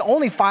Jerusalem is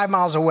only 5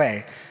 miles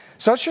away.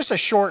 So it's just a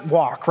short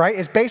walk, right?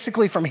 It's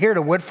basically from here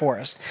to Wood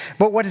Forest.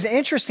 But what is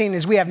interesting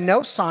is we have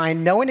no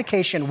sign, no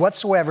indication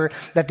whatsoever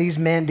that these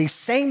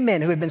same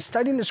men who had been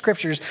studying the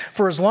scriptures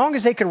for as long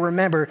as they could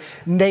remember,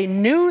 they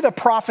knew the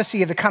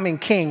prophecy of the coming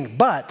king,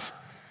 but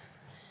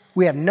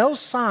we have no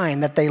sign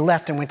that they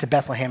left and went to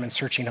Bethlehem in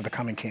searching of the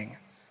coming king.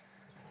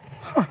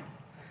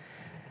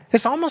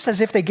 It's almost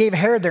as if they gave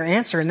Herod their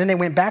answer and then they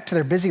went back to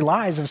their busy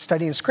lives of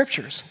studying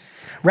scriptures.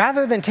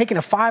 Rather than taking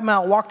a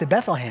 5-mile walk to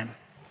Bethlehem,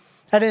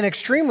 at an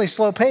extremely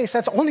slow pace,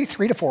 that's only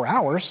 3 to 4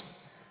 hours,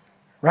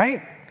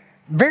 right?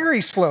 Very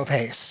slow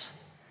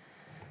pace.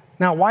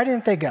 Now, why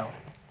didn't they go?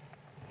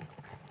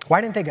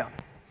 Why didn't they go?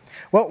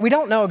 Well, we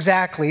don't know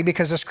exactly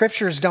because the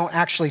scriptures don't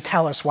actually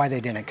tell us why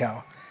they didn't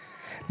go.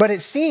 But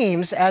it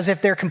seems as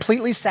if they're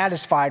completely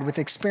satisfied with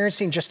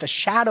experiencing just a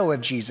shadow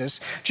of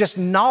Jesus, just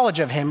knowledge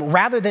of him,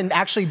 rather than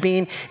actually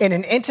being in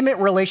an intimate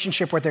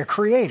relationship with their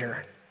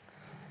Creator,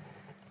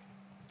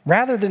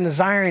 rather than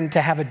desiring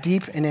to have a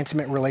deep and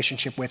intimate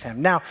relationship with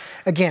him. Now,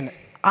 again,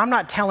 I'm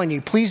not telling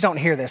you, please don't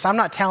hear this. I'm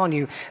not telling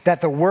you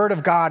that the word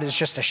of God is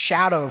just a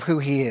shadow of who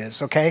he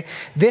is, okay?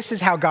 This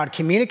is how God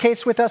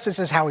communicates with us. This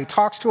is how he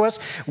talks to us.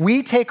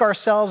 We take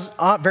ourselves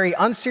very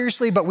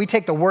unseriously, but we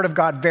take the word of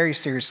God very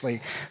seriously.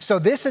 So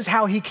this is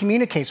how he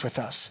communicates with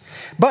us.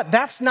 But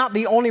that's not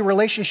the only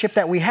relationship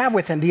that we have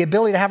with him, the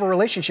ability to have a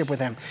relationship with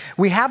him.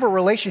 We have a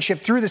relationship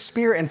through the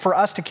Spirit and for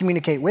us to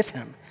communicate with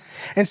him.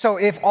 And so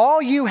if all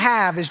you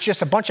have is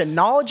just a bunch of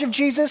knowledge of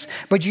Jesus,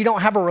 but you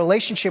don't have a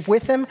relationship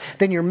with him,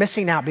 then you're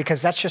missing out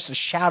because that's just a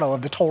shadow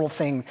of the total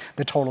thing,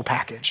 the total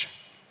package.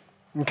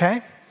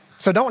 Okay?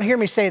 So don't hear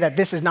me say that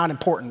this is not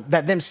important,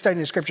 that them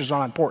studying the scriptures is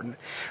not important.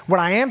 What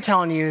I am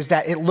telling you is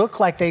that it looked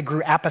like they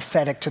grew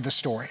apathetic to the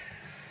story.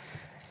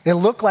 It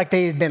looked like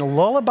they had been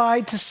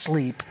lullabied to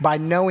sleep by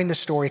knowing the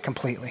story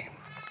completely.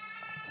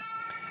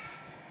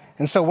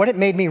 And so what it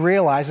made me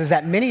realize is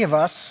that many of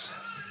us,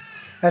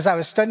 as I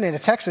was studying the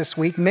text this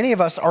week, many of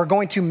us are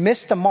going to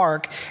miss the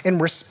mark in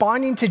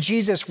responding to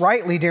Jesus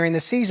rightly during the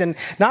season,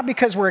 not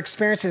because we're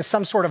experiencing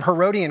some sort of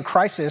Herodian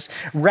crisis,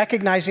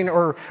 recognizing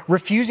or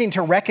refusing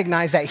to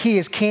recognize that he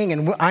is king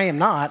and I am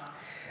not,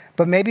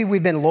 but maybe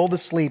we've been lulled to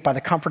sleep by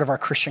the comfort of our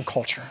Christian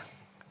culture.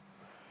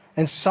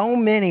 and so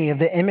many of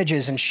the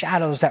images and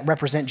shadows that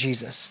represent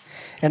Jesus.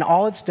 And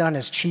all it's done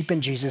is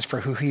cheapen Jesus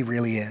for who he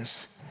really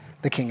is,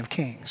 the King of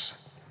Kings.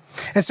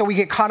 And so we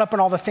get caught up in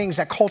all the things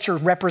that culture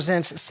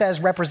says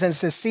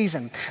represents this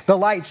season. The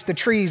lights, the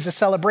trees, the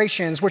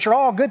celebrations, which are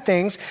all good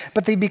things,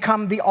 but they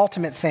become the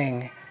ultimate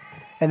thing.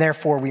 And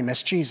therefore we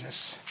miss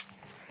Jesus.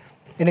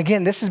 And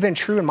again, this has been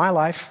true in my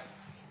life.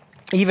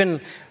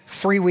 Even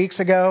 3 weeks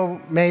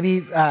ago, maybe,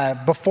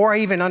 before I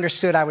even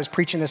understood I was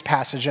preaching this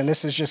passage, and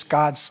this is just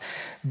God's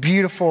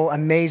beautiful,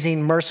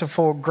 amazing,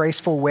 merciful,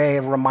 graceful way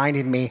of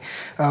reminding me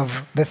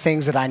of the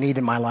things that I need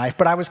in my life.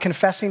 But I was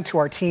confessing to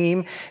our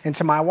team and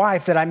to my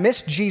wife that I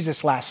missed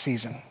Jesus last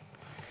season,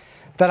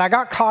 that I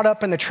got caught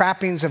up in the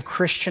trappings of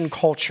Christian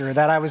culture,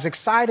 that I was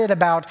excited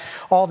about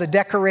all the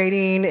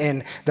decorating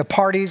and the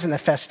parties and the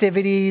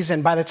festivities,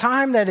 and by the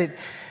time that it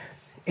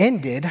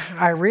ended,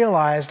 I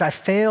realized I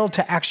failed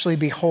to actually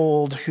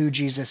behold who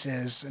Jesus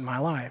is in my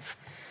life.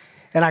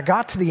 And I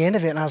got to the end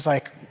of it and I was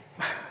like,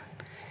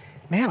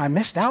 man, I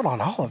missed out on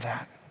all of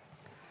that.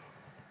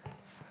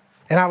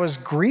 And I was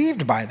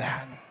grieved by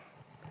that.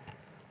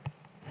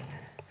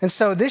 And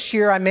so this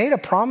year I made a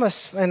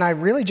promise and I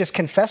really just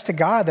confessed to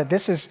God that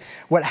this is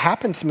what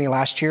happened to me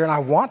last year. And I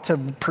want to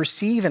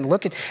perceive and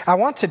I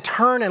want to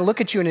turn and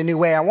look at you in a new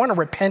way. I want to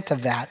repent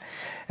of that.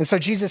 And so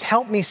Jesus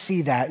helped me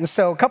see that. And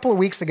so a couple of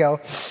weeks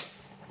ago,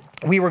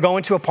 we were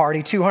going to a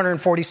party,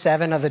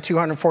 247 of the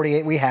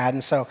 248 we had.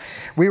 And so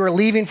we were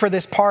leaving for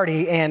this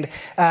party. And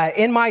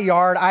in my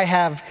yard, I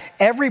have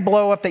every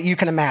blow up that you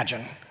can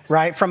imagine,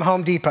 right, from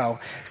Home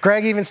Depot.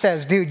 Greg even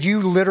says, dude,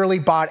 you literally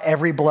bought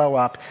every blow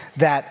up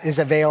that is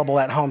available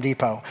at Home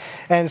Depot.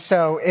 And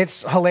so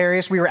it's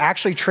hilarious. We were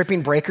actually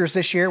tripping breakers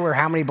this year where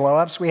how many blow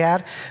ups we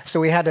had. So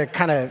we had to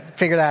kind of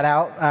figure that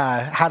out,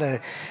 how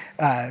to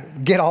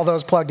get all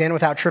those plugged in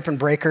without tripping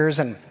breakers.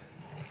 And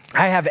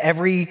I have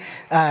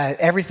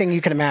everything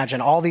you can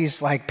imagine, all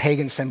these like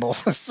pagan symbols.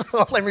 So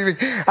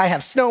I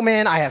have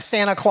snowmen, I have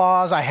Santa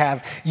Claus, I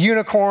have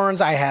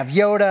unicorns, I have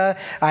Yoda,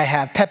 I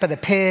have Peppa the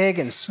Pig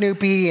and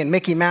Snoopy and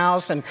Mickey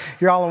Mouse. And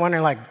you're all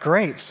wondering like,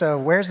 great, so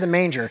where's the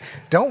manger?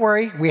 Don't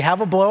worry, we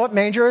have a blow-up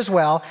manger as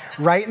well,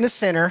 right in the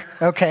center,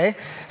 okay?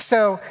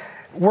 So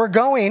we're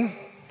going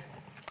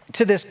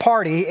to this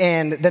party,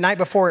 and the night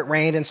before it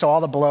rained, and so all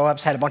the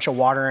blow-ups had a bunch of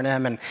water in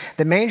them, and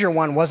the manger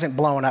one wasn't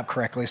blowing up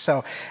correctly.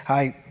 So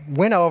I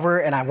went over,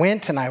 and I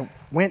went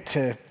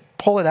to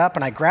pull it up,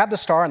 and I grabbed the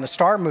star, and the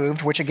star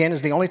moved, which again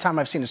is the only time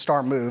I've seen a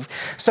star move.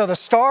 So the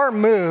star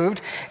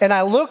moved, and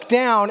I looked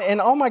down,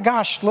 and oh my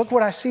gosh, look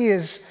what I see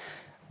is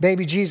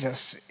baby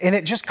Jesus. And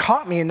it just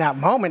caught me in that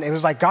moment. It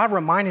was like God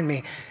reminding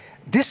me,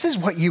 this is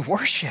what you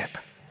worship.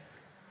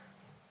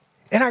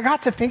 And I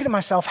got to thinking to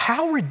myself,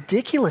 how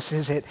ridiculous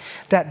is it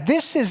that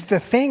this is the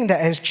thing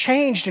that has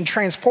changed and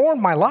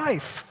transformed my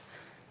life?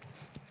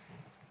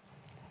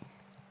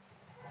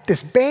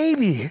 This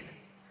baby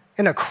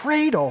in a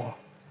cradle.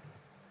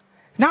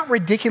 Not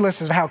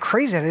ridiculous as how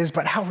crazy it is,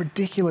 but how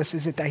ridiculous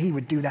is it that he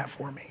would do that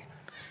for me?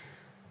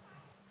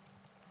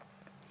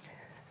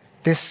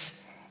 This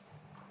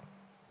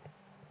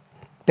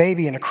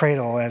baby in a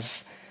cradle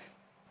as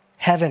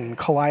heaven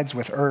collides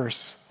with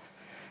earth,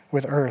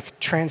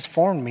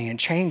 transformed me and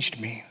changed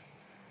me.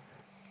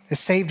 It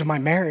saved my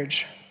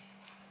marriage,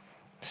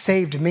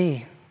 saved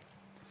me.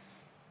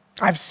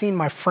 I've seen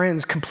my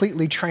friends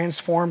completely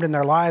transformed in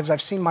their lives.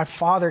 I've seen my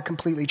father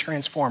completely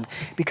transformed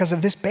because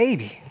of this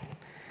baby.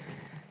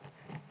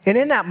 And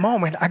in that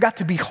moment, I got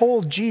to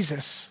behold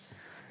Jesus,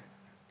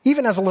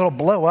 even as a little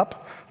blow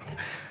up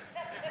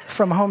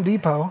from Home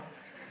Depot.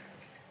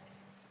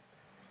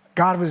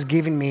 God was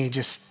giving me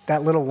just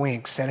that little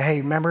wink, said,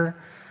 hey, remember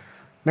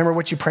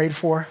what you prayed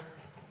for?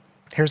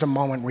 Here's a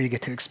moment where you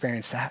get to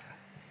experience that.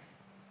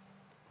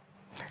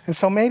 And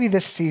so maybe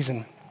this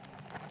season,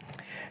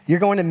 you're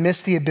going to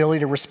miss the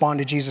ability to respond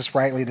to Jesus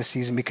rightly this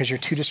season because you're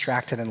too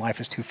distracted and life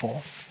is too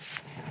full.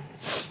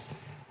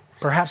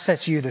 Perhaps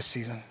that's you this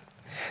season.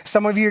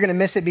 Some of you are going to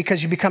miss it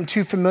because you become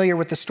too familiar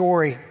with the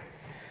story.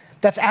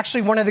 That's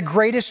actually one of the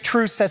greatest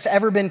truths that's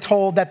ever been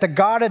told, that the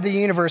God of the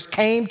universe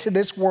came to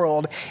this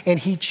world and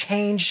he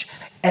changed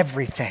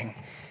everything.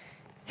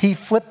 He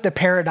flipped the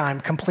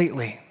paradigm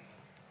completely.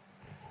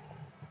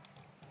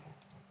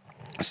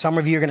 Some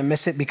of you are going to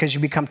miss it because you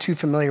become too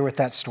familiar with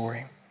that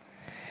story.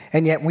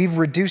 And yet we've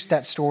reduced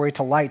that story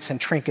to lights and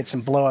trinkets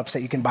and blow-ups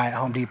that you can buy at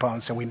Home Depot,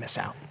 and so we miss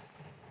out.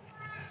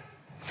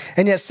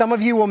 And yet some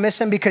of you will miss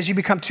him because you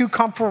become too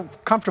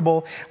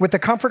comfortable with the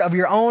comfort of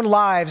your own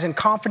lives and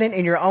confident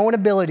in your own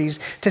abilities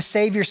to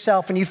save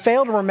yourself, and you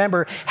fail to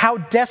remember how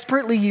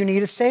desperately you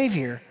need a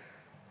Savior,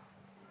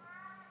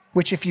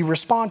 which if you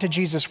respond to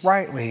Jesus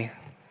rightly,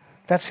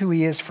 that's who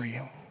he is for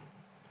you.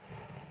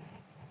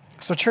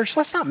 So church,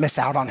 let's not miss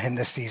out on him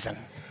this season.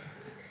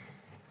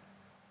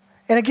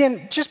 And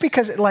again, just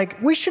because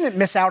we shouldn't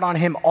miss out on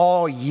him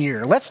all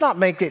year. Let's not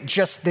make it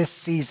just this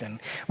season.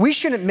 We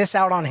shouldn't miss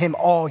out on him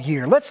all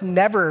year. Let's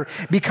never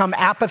become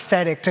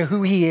apathetic to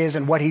who he is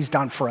and what he's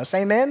done for us.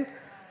 Amen?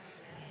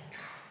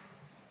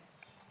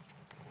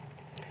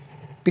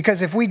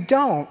 Because if we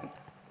don't,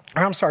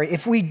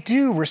 if we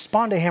do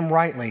respond to him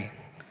rightly,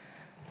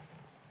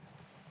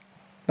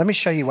 let me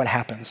show you what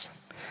happens.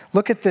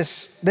 Look at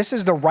this. This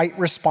is the right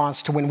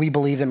response to when we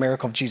believe the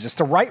miracle of Jesus.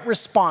 The right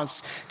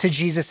response to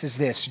Jesus is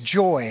this: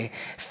 joy,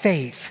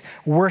 faith,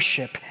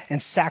 worship,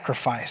 and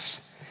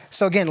sacrifice.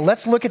 So again,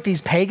 let's look at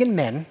these pagan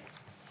men,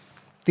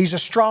 these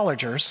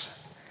astrologers,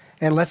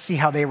 and let's see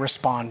how they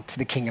respond to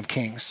the King of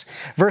Kings.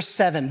 Verse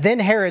 7, then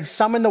Herod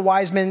summoned the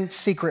wise men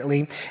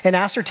secretly and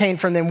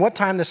ascertained from them what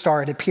time the star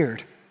had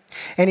appeared.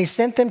 And he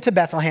sent them to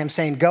Bethlehem,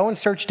 saying, go and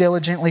search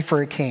diligently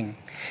for a king.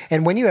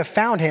 And when you have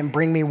found him,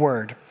 bring me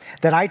word,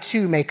 that I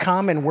too may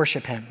come and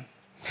worship him.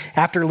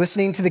 After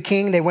listening to the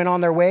king, they went on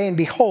their way, and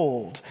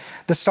behold,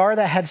 the star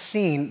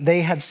that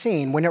they had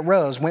seen when it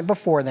rose went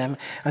before them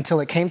until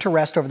it came to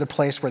rest over the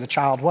place where the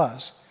child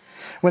was.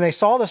 When they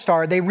saw the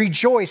star, they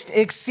rejoiced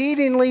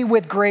exceedingly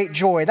with great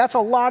joy. That's a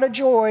lot of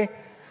joy.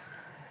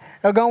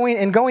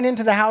 Going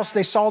into the house,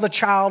 they saw the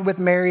child with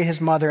Mary,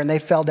 his mother, and they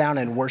fell down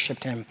and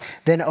worshiped him.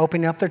 Then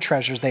opening up their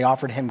treasures, they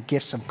offered him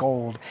gifts of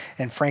gold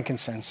and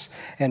frankincense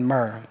and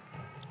myrrh.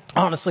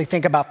 Honestly,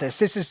 think about this.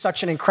 This is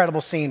such an incredible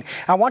scene.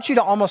 I want you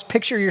to almost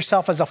picture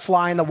yourself as a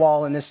fly in the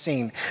wall in this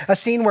scene. A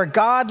scene where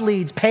God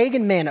leads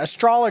pagan men,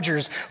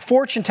 astrologers,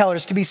 fortune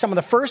tellers to be some of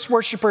the first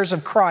worshipers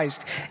of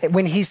Christ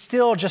when he's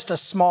still just a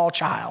small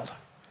child.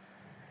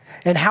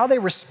 And how they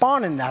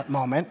respond in that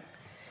moment,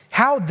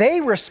 should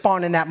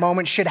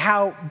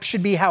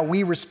be how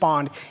we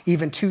respond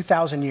even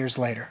 2,000 years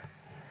later.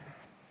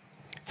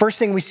 First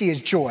thing we see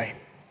is joy.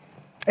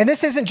 And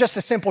this isn't just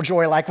a simple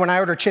joy like when I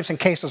order chips and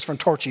quesos from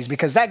Torchy's,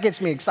 because that gets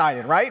me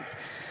excited, right?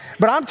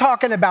 But I'm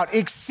talking about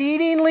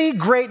exceedingly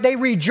great. They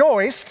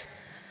rejoiced,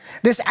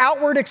 this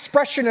outward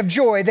expression of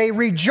joy, they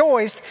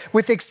rejoiced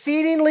with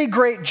exceedingly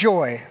great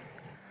joy.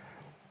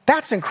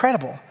 That's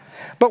incredible.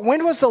 But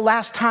when was the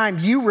last time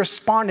you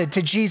responded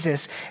to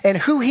Jesus and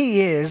who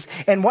he is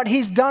and what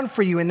he's done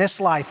for you in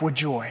this life with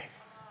joy?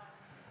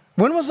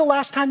 When was the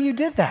last time you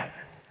did that?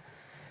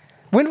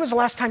 When was the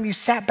last time you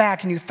sat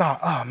back and you thought,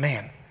 oh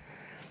man,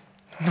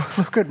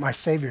 look what my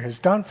Savior has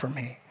done for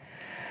me?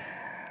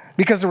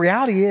 Because the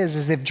reality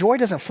is if joy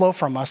doesn't flow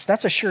from us,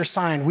 that's a sure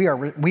sign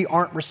we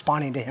aren't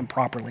responding to him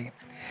properly.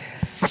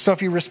 So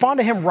if you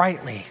respond to him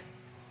rightly,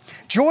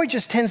 joy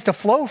just tends to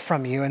flow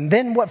from you, and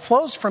then what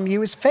flows from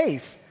you is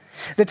faith.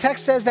 The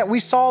text says that we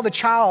saw the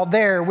child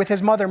there with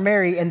his mother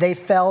Mary, and they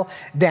fell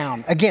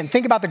down. Again,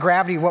 think about the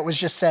gravity of what was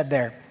just said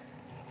there.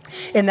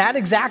 In that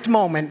exact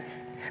moment,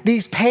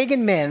 these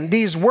pagan men,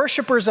 these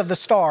worshipers of the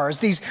stars,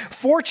 these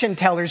fortune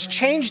tellers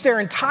changed their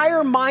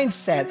entire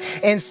mindset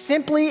and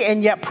simply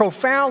and yet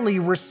profoundly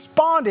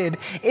responded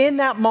in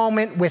that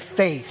moment with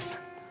faith.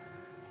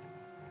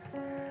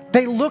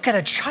 They look at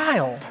a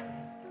child,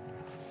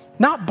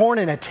 not born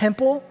in a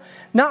temple,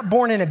 not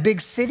born in a big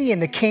city in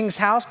the king's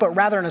house, but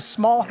rather in a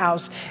small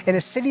house in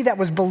a city that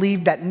was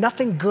believed that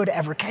nothing good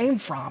ever came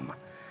from.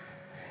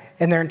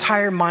 And their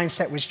entire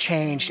mindset was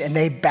changed, and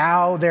they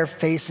bow their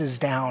faces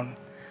down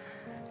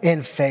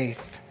in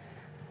faith.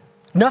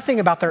 Nothing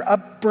about their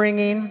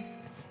upbringing,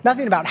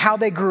 nothing about how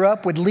they grew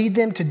up would lead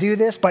them to do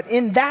this, but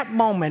in that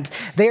moment,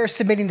 they are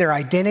submitting their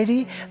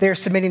identity, they are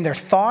submitting their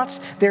thoughts,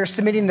 they are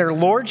submitting their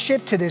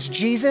lordship to this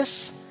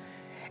Jesus,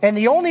 and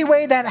the only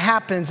way that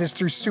happens is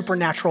through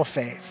supernatural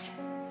faith.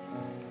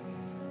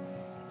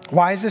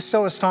 Why is this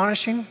so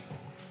astonishing?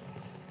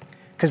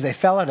 Because they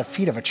fell at the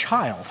feet of a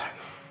child.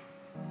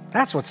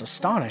 That's what's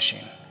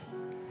astonishing.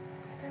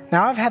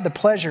 Now, I've had the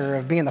pleasure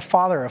of being the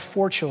father of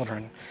 4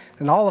 children,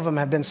 and all of them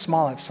have been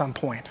small at some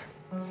point.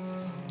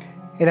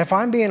 And if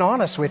I'm being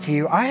honest with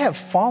you, I have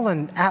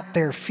fallen at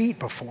their feet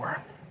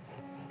before,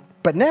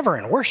 but never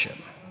in worship.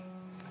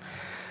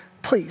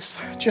 Please,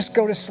 just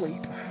go to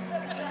sleep.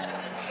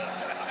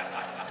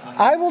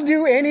 I will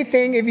do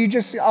anything if you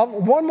just,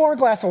 one more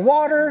glass of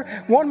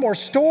water, one more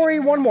story,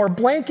 one more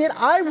blanket,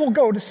 I will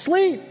go to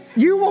sleep.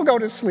 You will go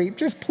to sleep.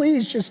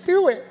 Please, just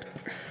do it.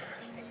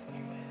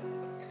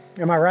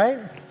 Am I right?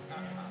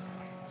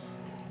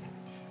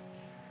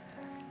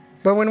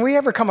 But when we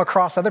ever come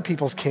across other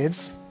people's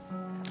kids,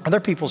 other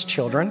people's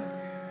children,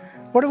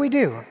 what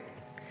do?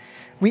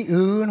 We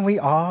ooh and we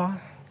ah,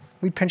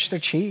 we pinch their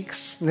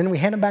cheeks, and then we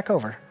hand them back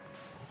over.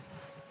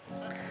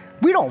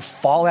 We don't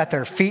fall at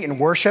their feet and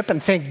worship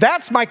and think,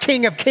 that's my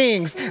King of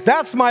Kings,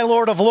 that's my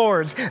Lord of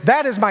Lords,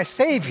 that is my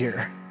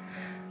Savior.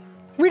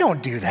 We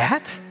don't do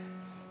that.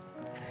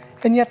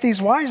 And yet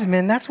these wise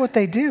men, that's what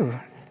they do.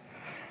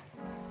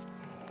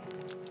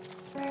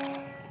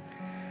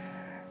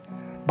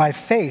 By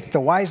faith,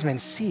 the wise men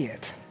see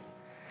it.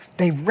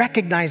 They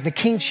recognize the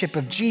kingship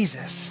of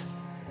Jesus.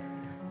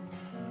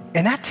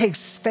 And that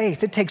takes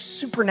faith. It takes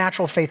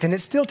supernatural faith. And it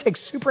still takes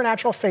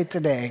supernatural faith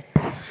today.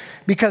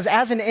 Because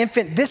as an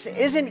infant, this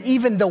isn't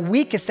even the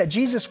weakest that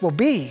Jesus will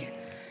be.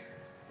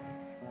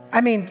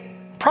 I mean,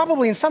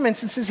 probably in some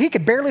instances, he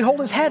could barely hold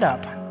his head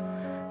up.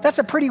 That's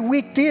a pretty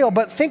weak deal,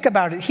 but think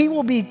about it. He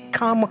will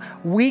become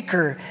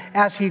weaker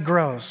as he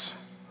grows.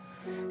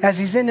 As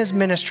he's in his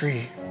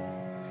ministry,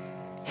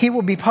 he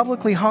will be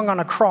publicly hung on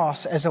a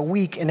cross as a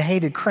weak and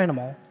hated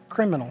criminal.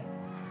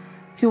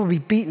 He will be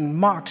beaten,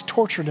 mocked,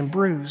 tortured, and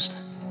bruised.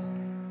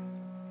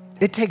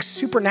 It takes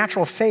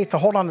supernatural faith to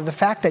hold on to the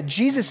fact that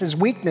Jesus'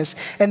 weakness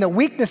and the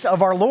weakness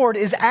of our Lord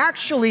is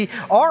actually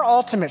our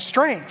ultimate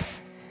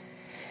strength.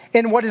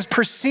 And what is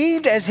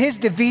perceived as his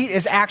defeat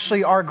is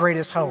actually our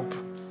greatest hope.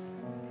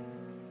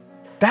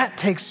 That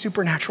takes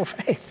supernatural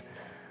faith.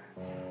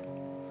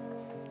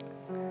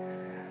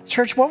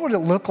 Church, what would it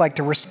look like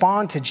to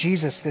respond to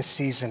Jesus this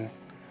season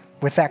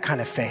with that kind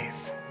of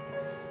faith?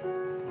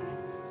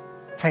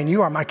 Saying,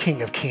 you are my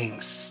King of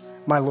Kings,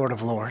 my Lord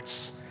of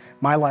Lords.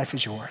 My life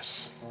is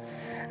yours.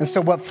 And so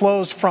what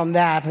flows from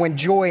that, when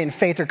joy and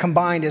faith are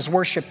combined, is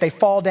worship. They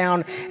fall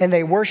down and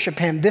they worship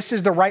him. This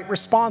is the right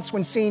response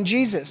when seeing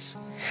Jesus.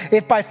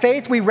 If by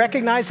faith we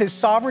recognize his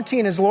sovereignty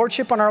and his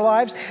lordship on our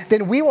lives,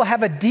 then we will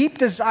have a deep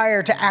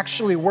desire to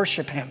actually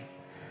worship him.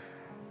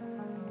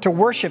 To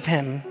worship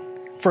him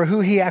for who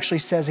he actually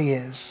says he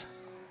is.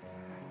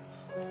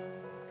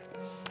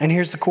 And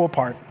here's the cool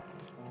part.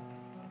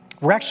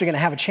 We're actually going to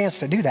have a chance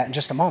to do that in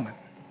just a moment.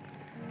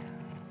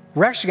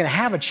 We're actually going to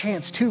have a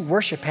chance to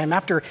worship him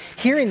after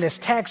hearing this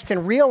text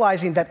and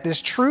realizing that this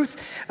truth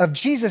of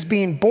Jesus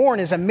being born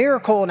is a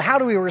miracle. And how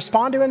do we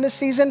respond to him this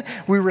season?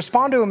 We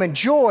respond to him in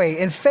joy,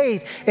 in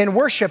faith, in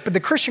worship. But the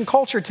Christian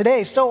culture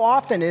today so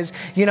often is,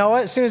 you know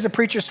what, as soon as the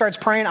preacher starts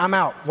praying, I'm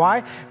out.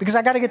 Why? Because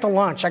I got to get to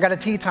lunch. I got a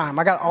tea time.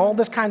 I got all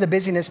this kind of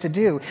busyness to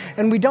do.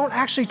 And we don't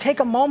actually take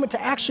a moment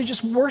to actually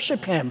just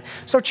worship him.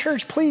 So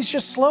church, please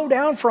just slow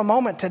down for a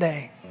moment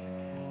today.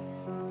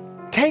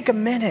 Take a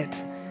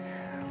minute.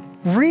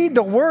 Read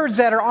the words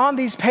that are on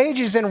these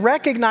pages and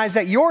recognize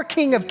that your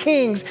King of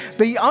Kings,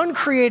 the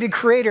uncreated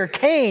creator,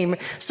 came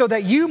so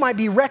that you might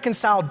be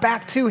reconciled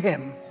back to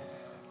him.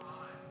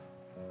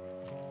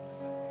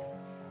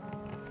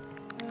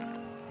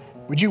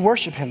 Would you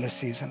worship him this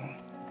season?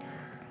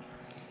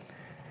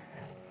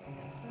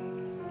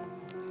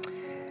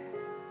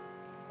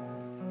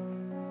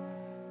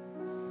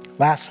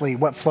 Lastly,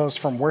 what flows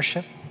from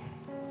worship?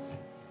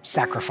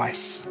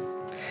 Sacrifice.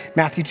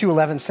 Matthew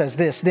 2:11 says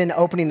this, then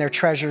opening their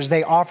treasures,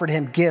 they offered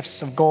him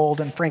gifts of gold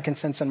and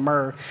frankincense and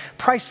myrrh,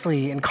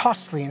 pricely and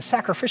costly and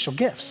sacrificial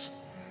gifts.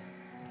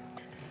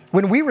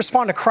 When we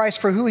respond to Christ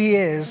for who he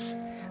is,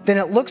 then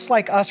it looks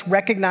like us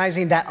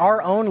recognizing that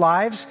our own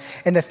lives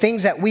and the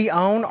things that we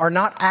own are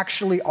not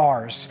actually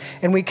ours.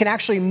 And we can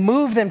actually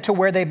move them to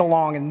where they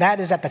belong, and that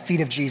is at the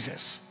feet of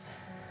Jesus.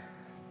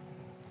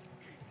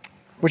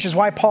 Which is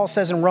why Paul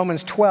says in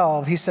Romans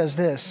 12, he says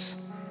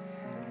this,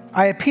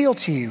 I appeal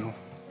to you,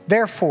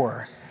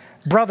 therefore,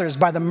 brothers,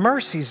 by the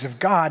mercies of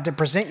God, to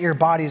present your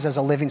bodies as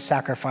a living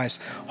sacrifice,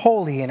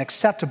 holy and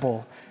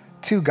acceptable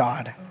to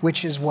God,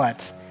 which is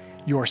what?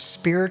 Your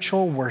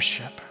spiritual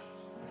worship.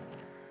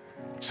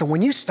 So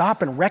when you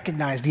stop and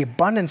recognize the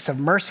abundance of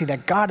mercy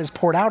that God has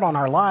poured out on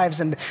our lives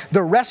and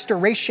the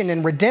restoration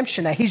and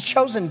redemption that he's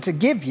chosen to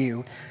give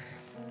you,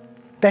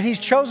 that he's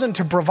chosen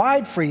to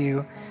provide for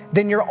you,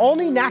 then your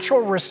only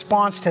natural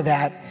response to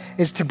that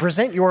is to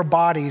present your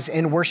bodies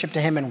in worship to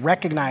him and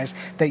recognize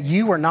that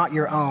you are not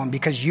your own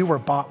because you were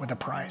bought with a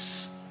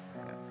price.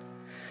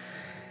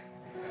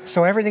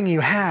 So everything you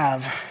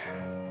have,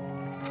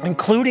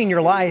 including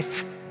your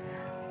life,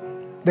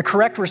 the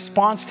correct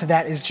response to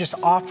that is just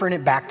offering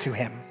it back to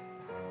him.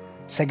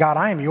 Say, God,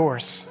 I am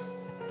yours.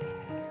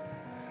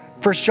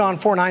 1 John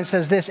 4:9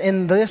 says this,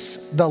 in this,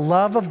 the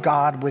love of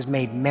God was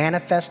made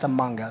manifest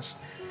among us,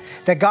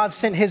 that God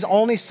sent his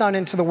only son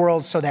into the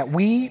world so that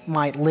we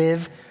might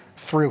live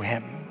through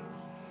him.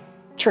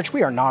 Church,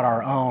 we are not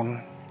our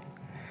own.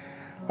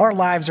 Our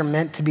lives are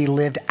meant to be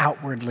lived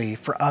outwardly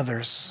for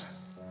others.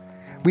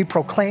 We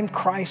proclaim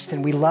Christ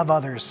and we love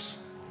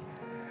others.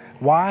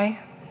 Why?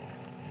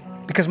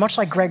 Because much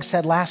like Greg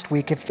said last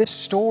week, if this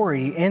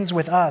story ends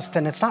with us,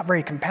 then it's not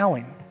very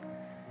compelling.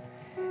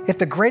 If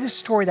the greatest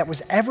story that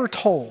was ever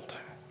told,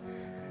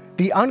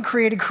 the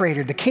uncreated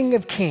creator, the King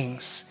of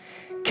Kings,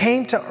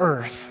 came to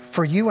earth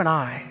for you and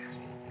I,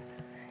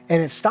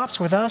 and it stops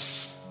with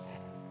us,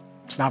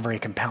 it's not very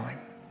compelling.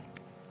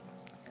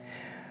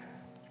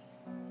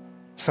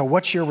 So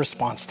what's your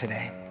response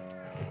today?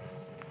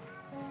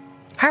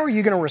 How are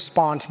you going to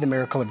respond to the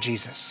miracle of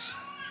Jesus?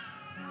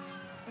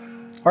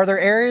 Are there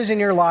areas in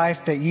your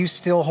life that you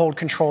still hold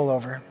control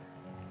over?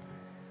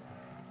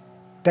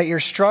 That you're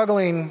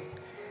struggling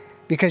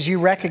because you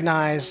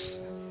recognize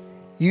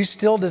you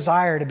still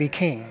desire to be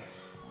king?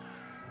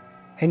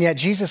 And yet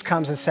Jesus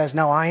comes and says,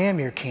 no, I am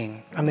your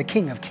king. I'm the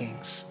King of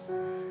Kings.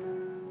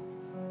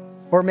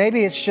 Or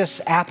maybe it's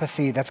just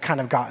apathy that's kind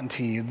of gotten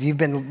to you. You've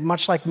been,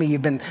 much like me,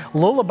 you've been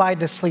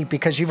lullabied to sleep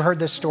because you've heard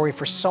this story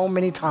for so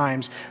many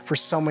times, for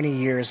so many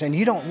years, and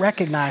you don't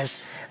recognize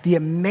the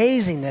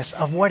amazingness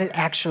of what it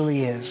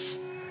actually is,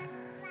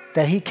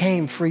 that he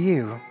came for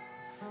you.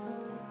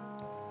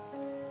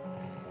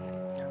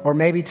 Or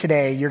maybe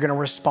today you're going to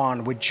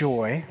respond with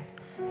joy,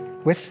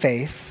 with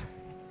faith,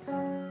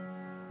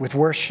 with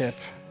worship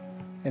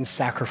and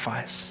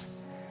sacrifice,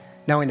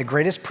 knowing the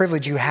greatest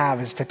privilege you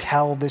have is to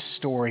tell this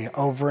story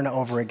over and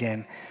over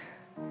again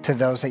to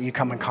those that you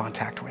come in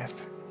contact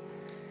with,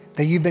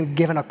 that you've been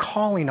given a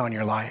calling on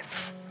your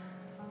life,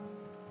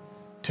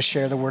 to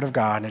share the word of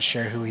God and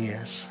share who he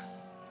is.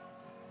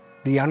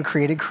 The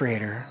uncreated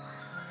creator,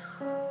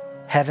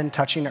 heaven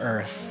touching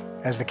earth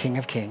as the King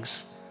of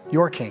Kings,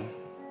 your King.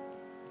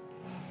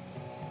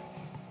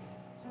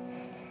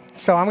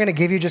 So I'm going to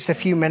give you just a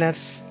few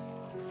minutes.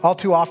 All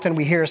too often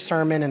we hear a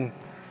sermon and,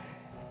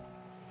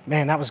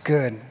 man, that was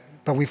good.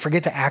 But we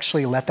forget to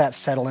actually let that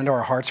settle into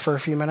our hearts for a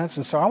few minutes.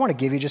 And so I want to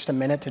give you just a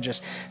minute to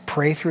just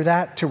pray through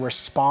that, to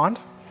respond.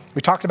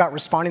 We talked about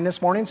responding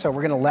this morning, so I'm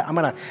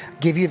going to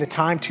give you the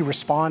time to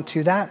respond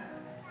to that.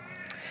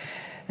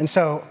 And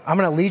so I'm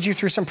going to lead you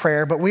through some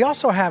prayer, but we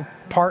also have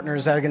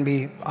partners that are going to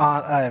be,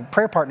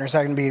 prayer partners that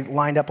are going to be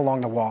lined up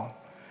along the wall.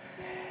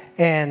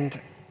 And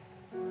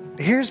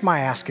here's my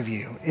ask of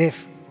you.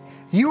 If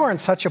you are in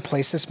such a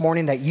place this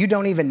morning that you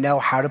don't even know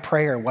how to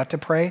pray or what to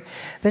pray,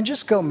 then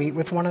just go meet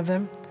with one of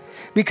them.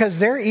 Because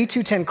their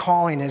E210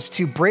 calling is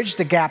to bridge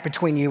the gap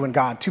between you and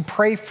God, to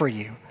pray for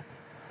you.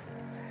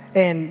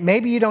 And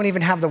maybe you don't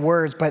even have the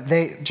words, but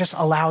they just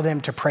allow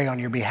them to pray on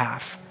your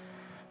behalf.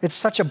 It's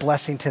such a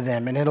blessing to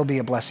them, and it'll be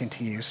a blessing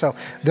to you. So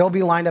they'll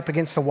be lined up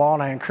against the wall,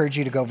 and I encourage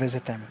you to go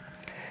visit them.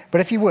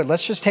 But if you would,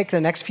 let's just take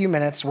the next few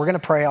minutes. We're going to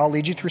pray. I'll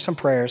lead you through some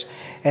prayers,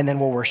 and then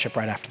we'll worship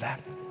right after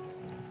that.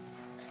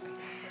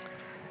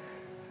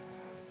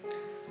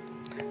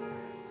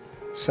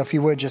 So if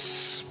you would,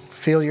 just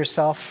feel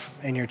yourself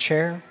in your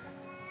chair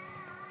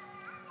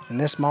in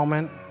this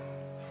moment.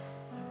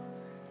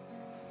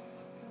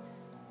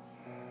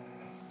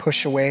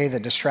 Push away the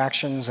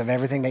distractions of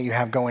everything that you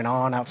have going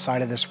on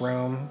outside of this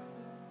room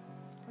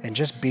and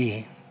just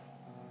be.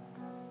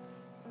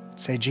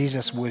 Say,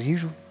 Jesus, will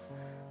you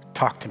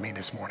talk to me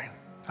this morning?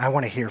 I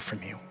want to hear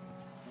from you.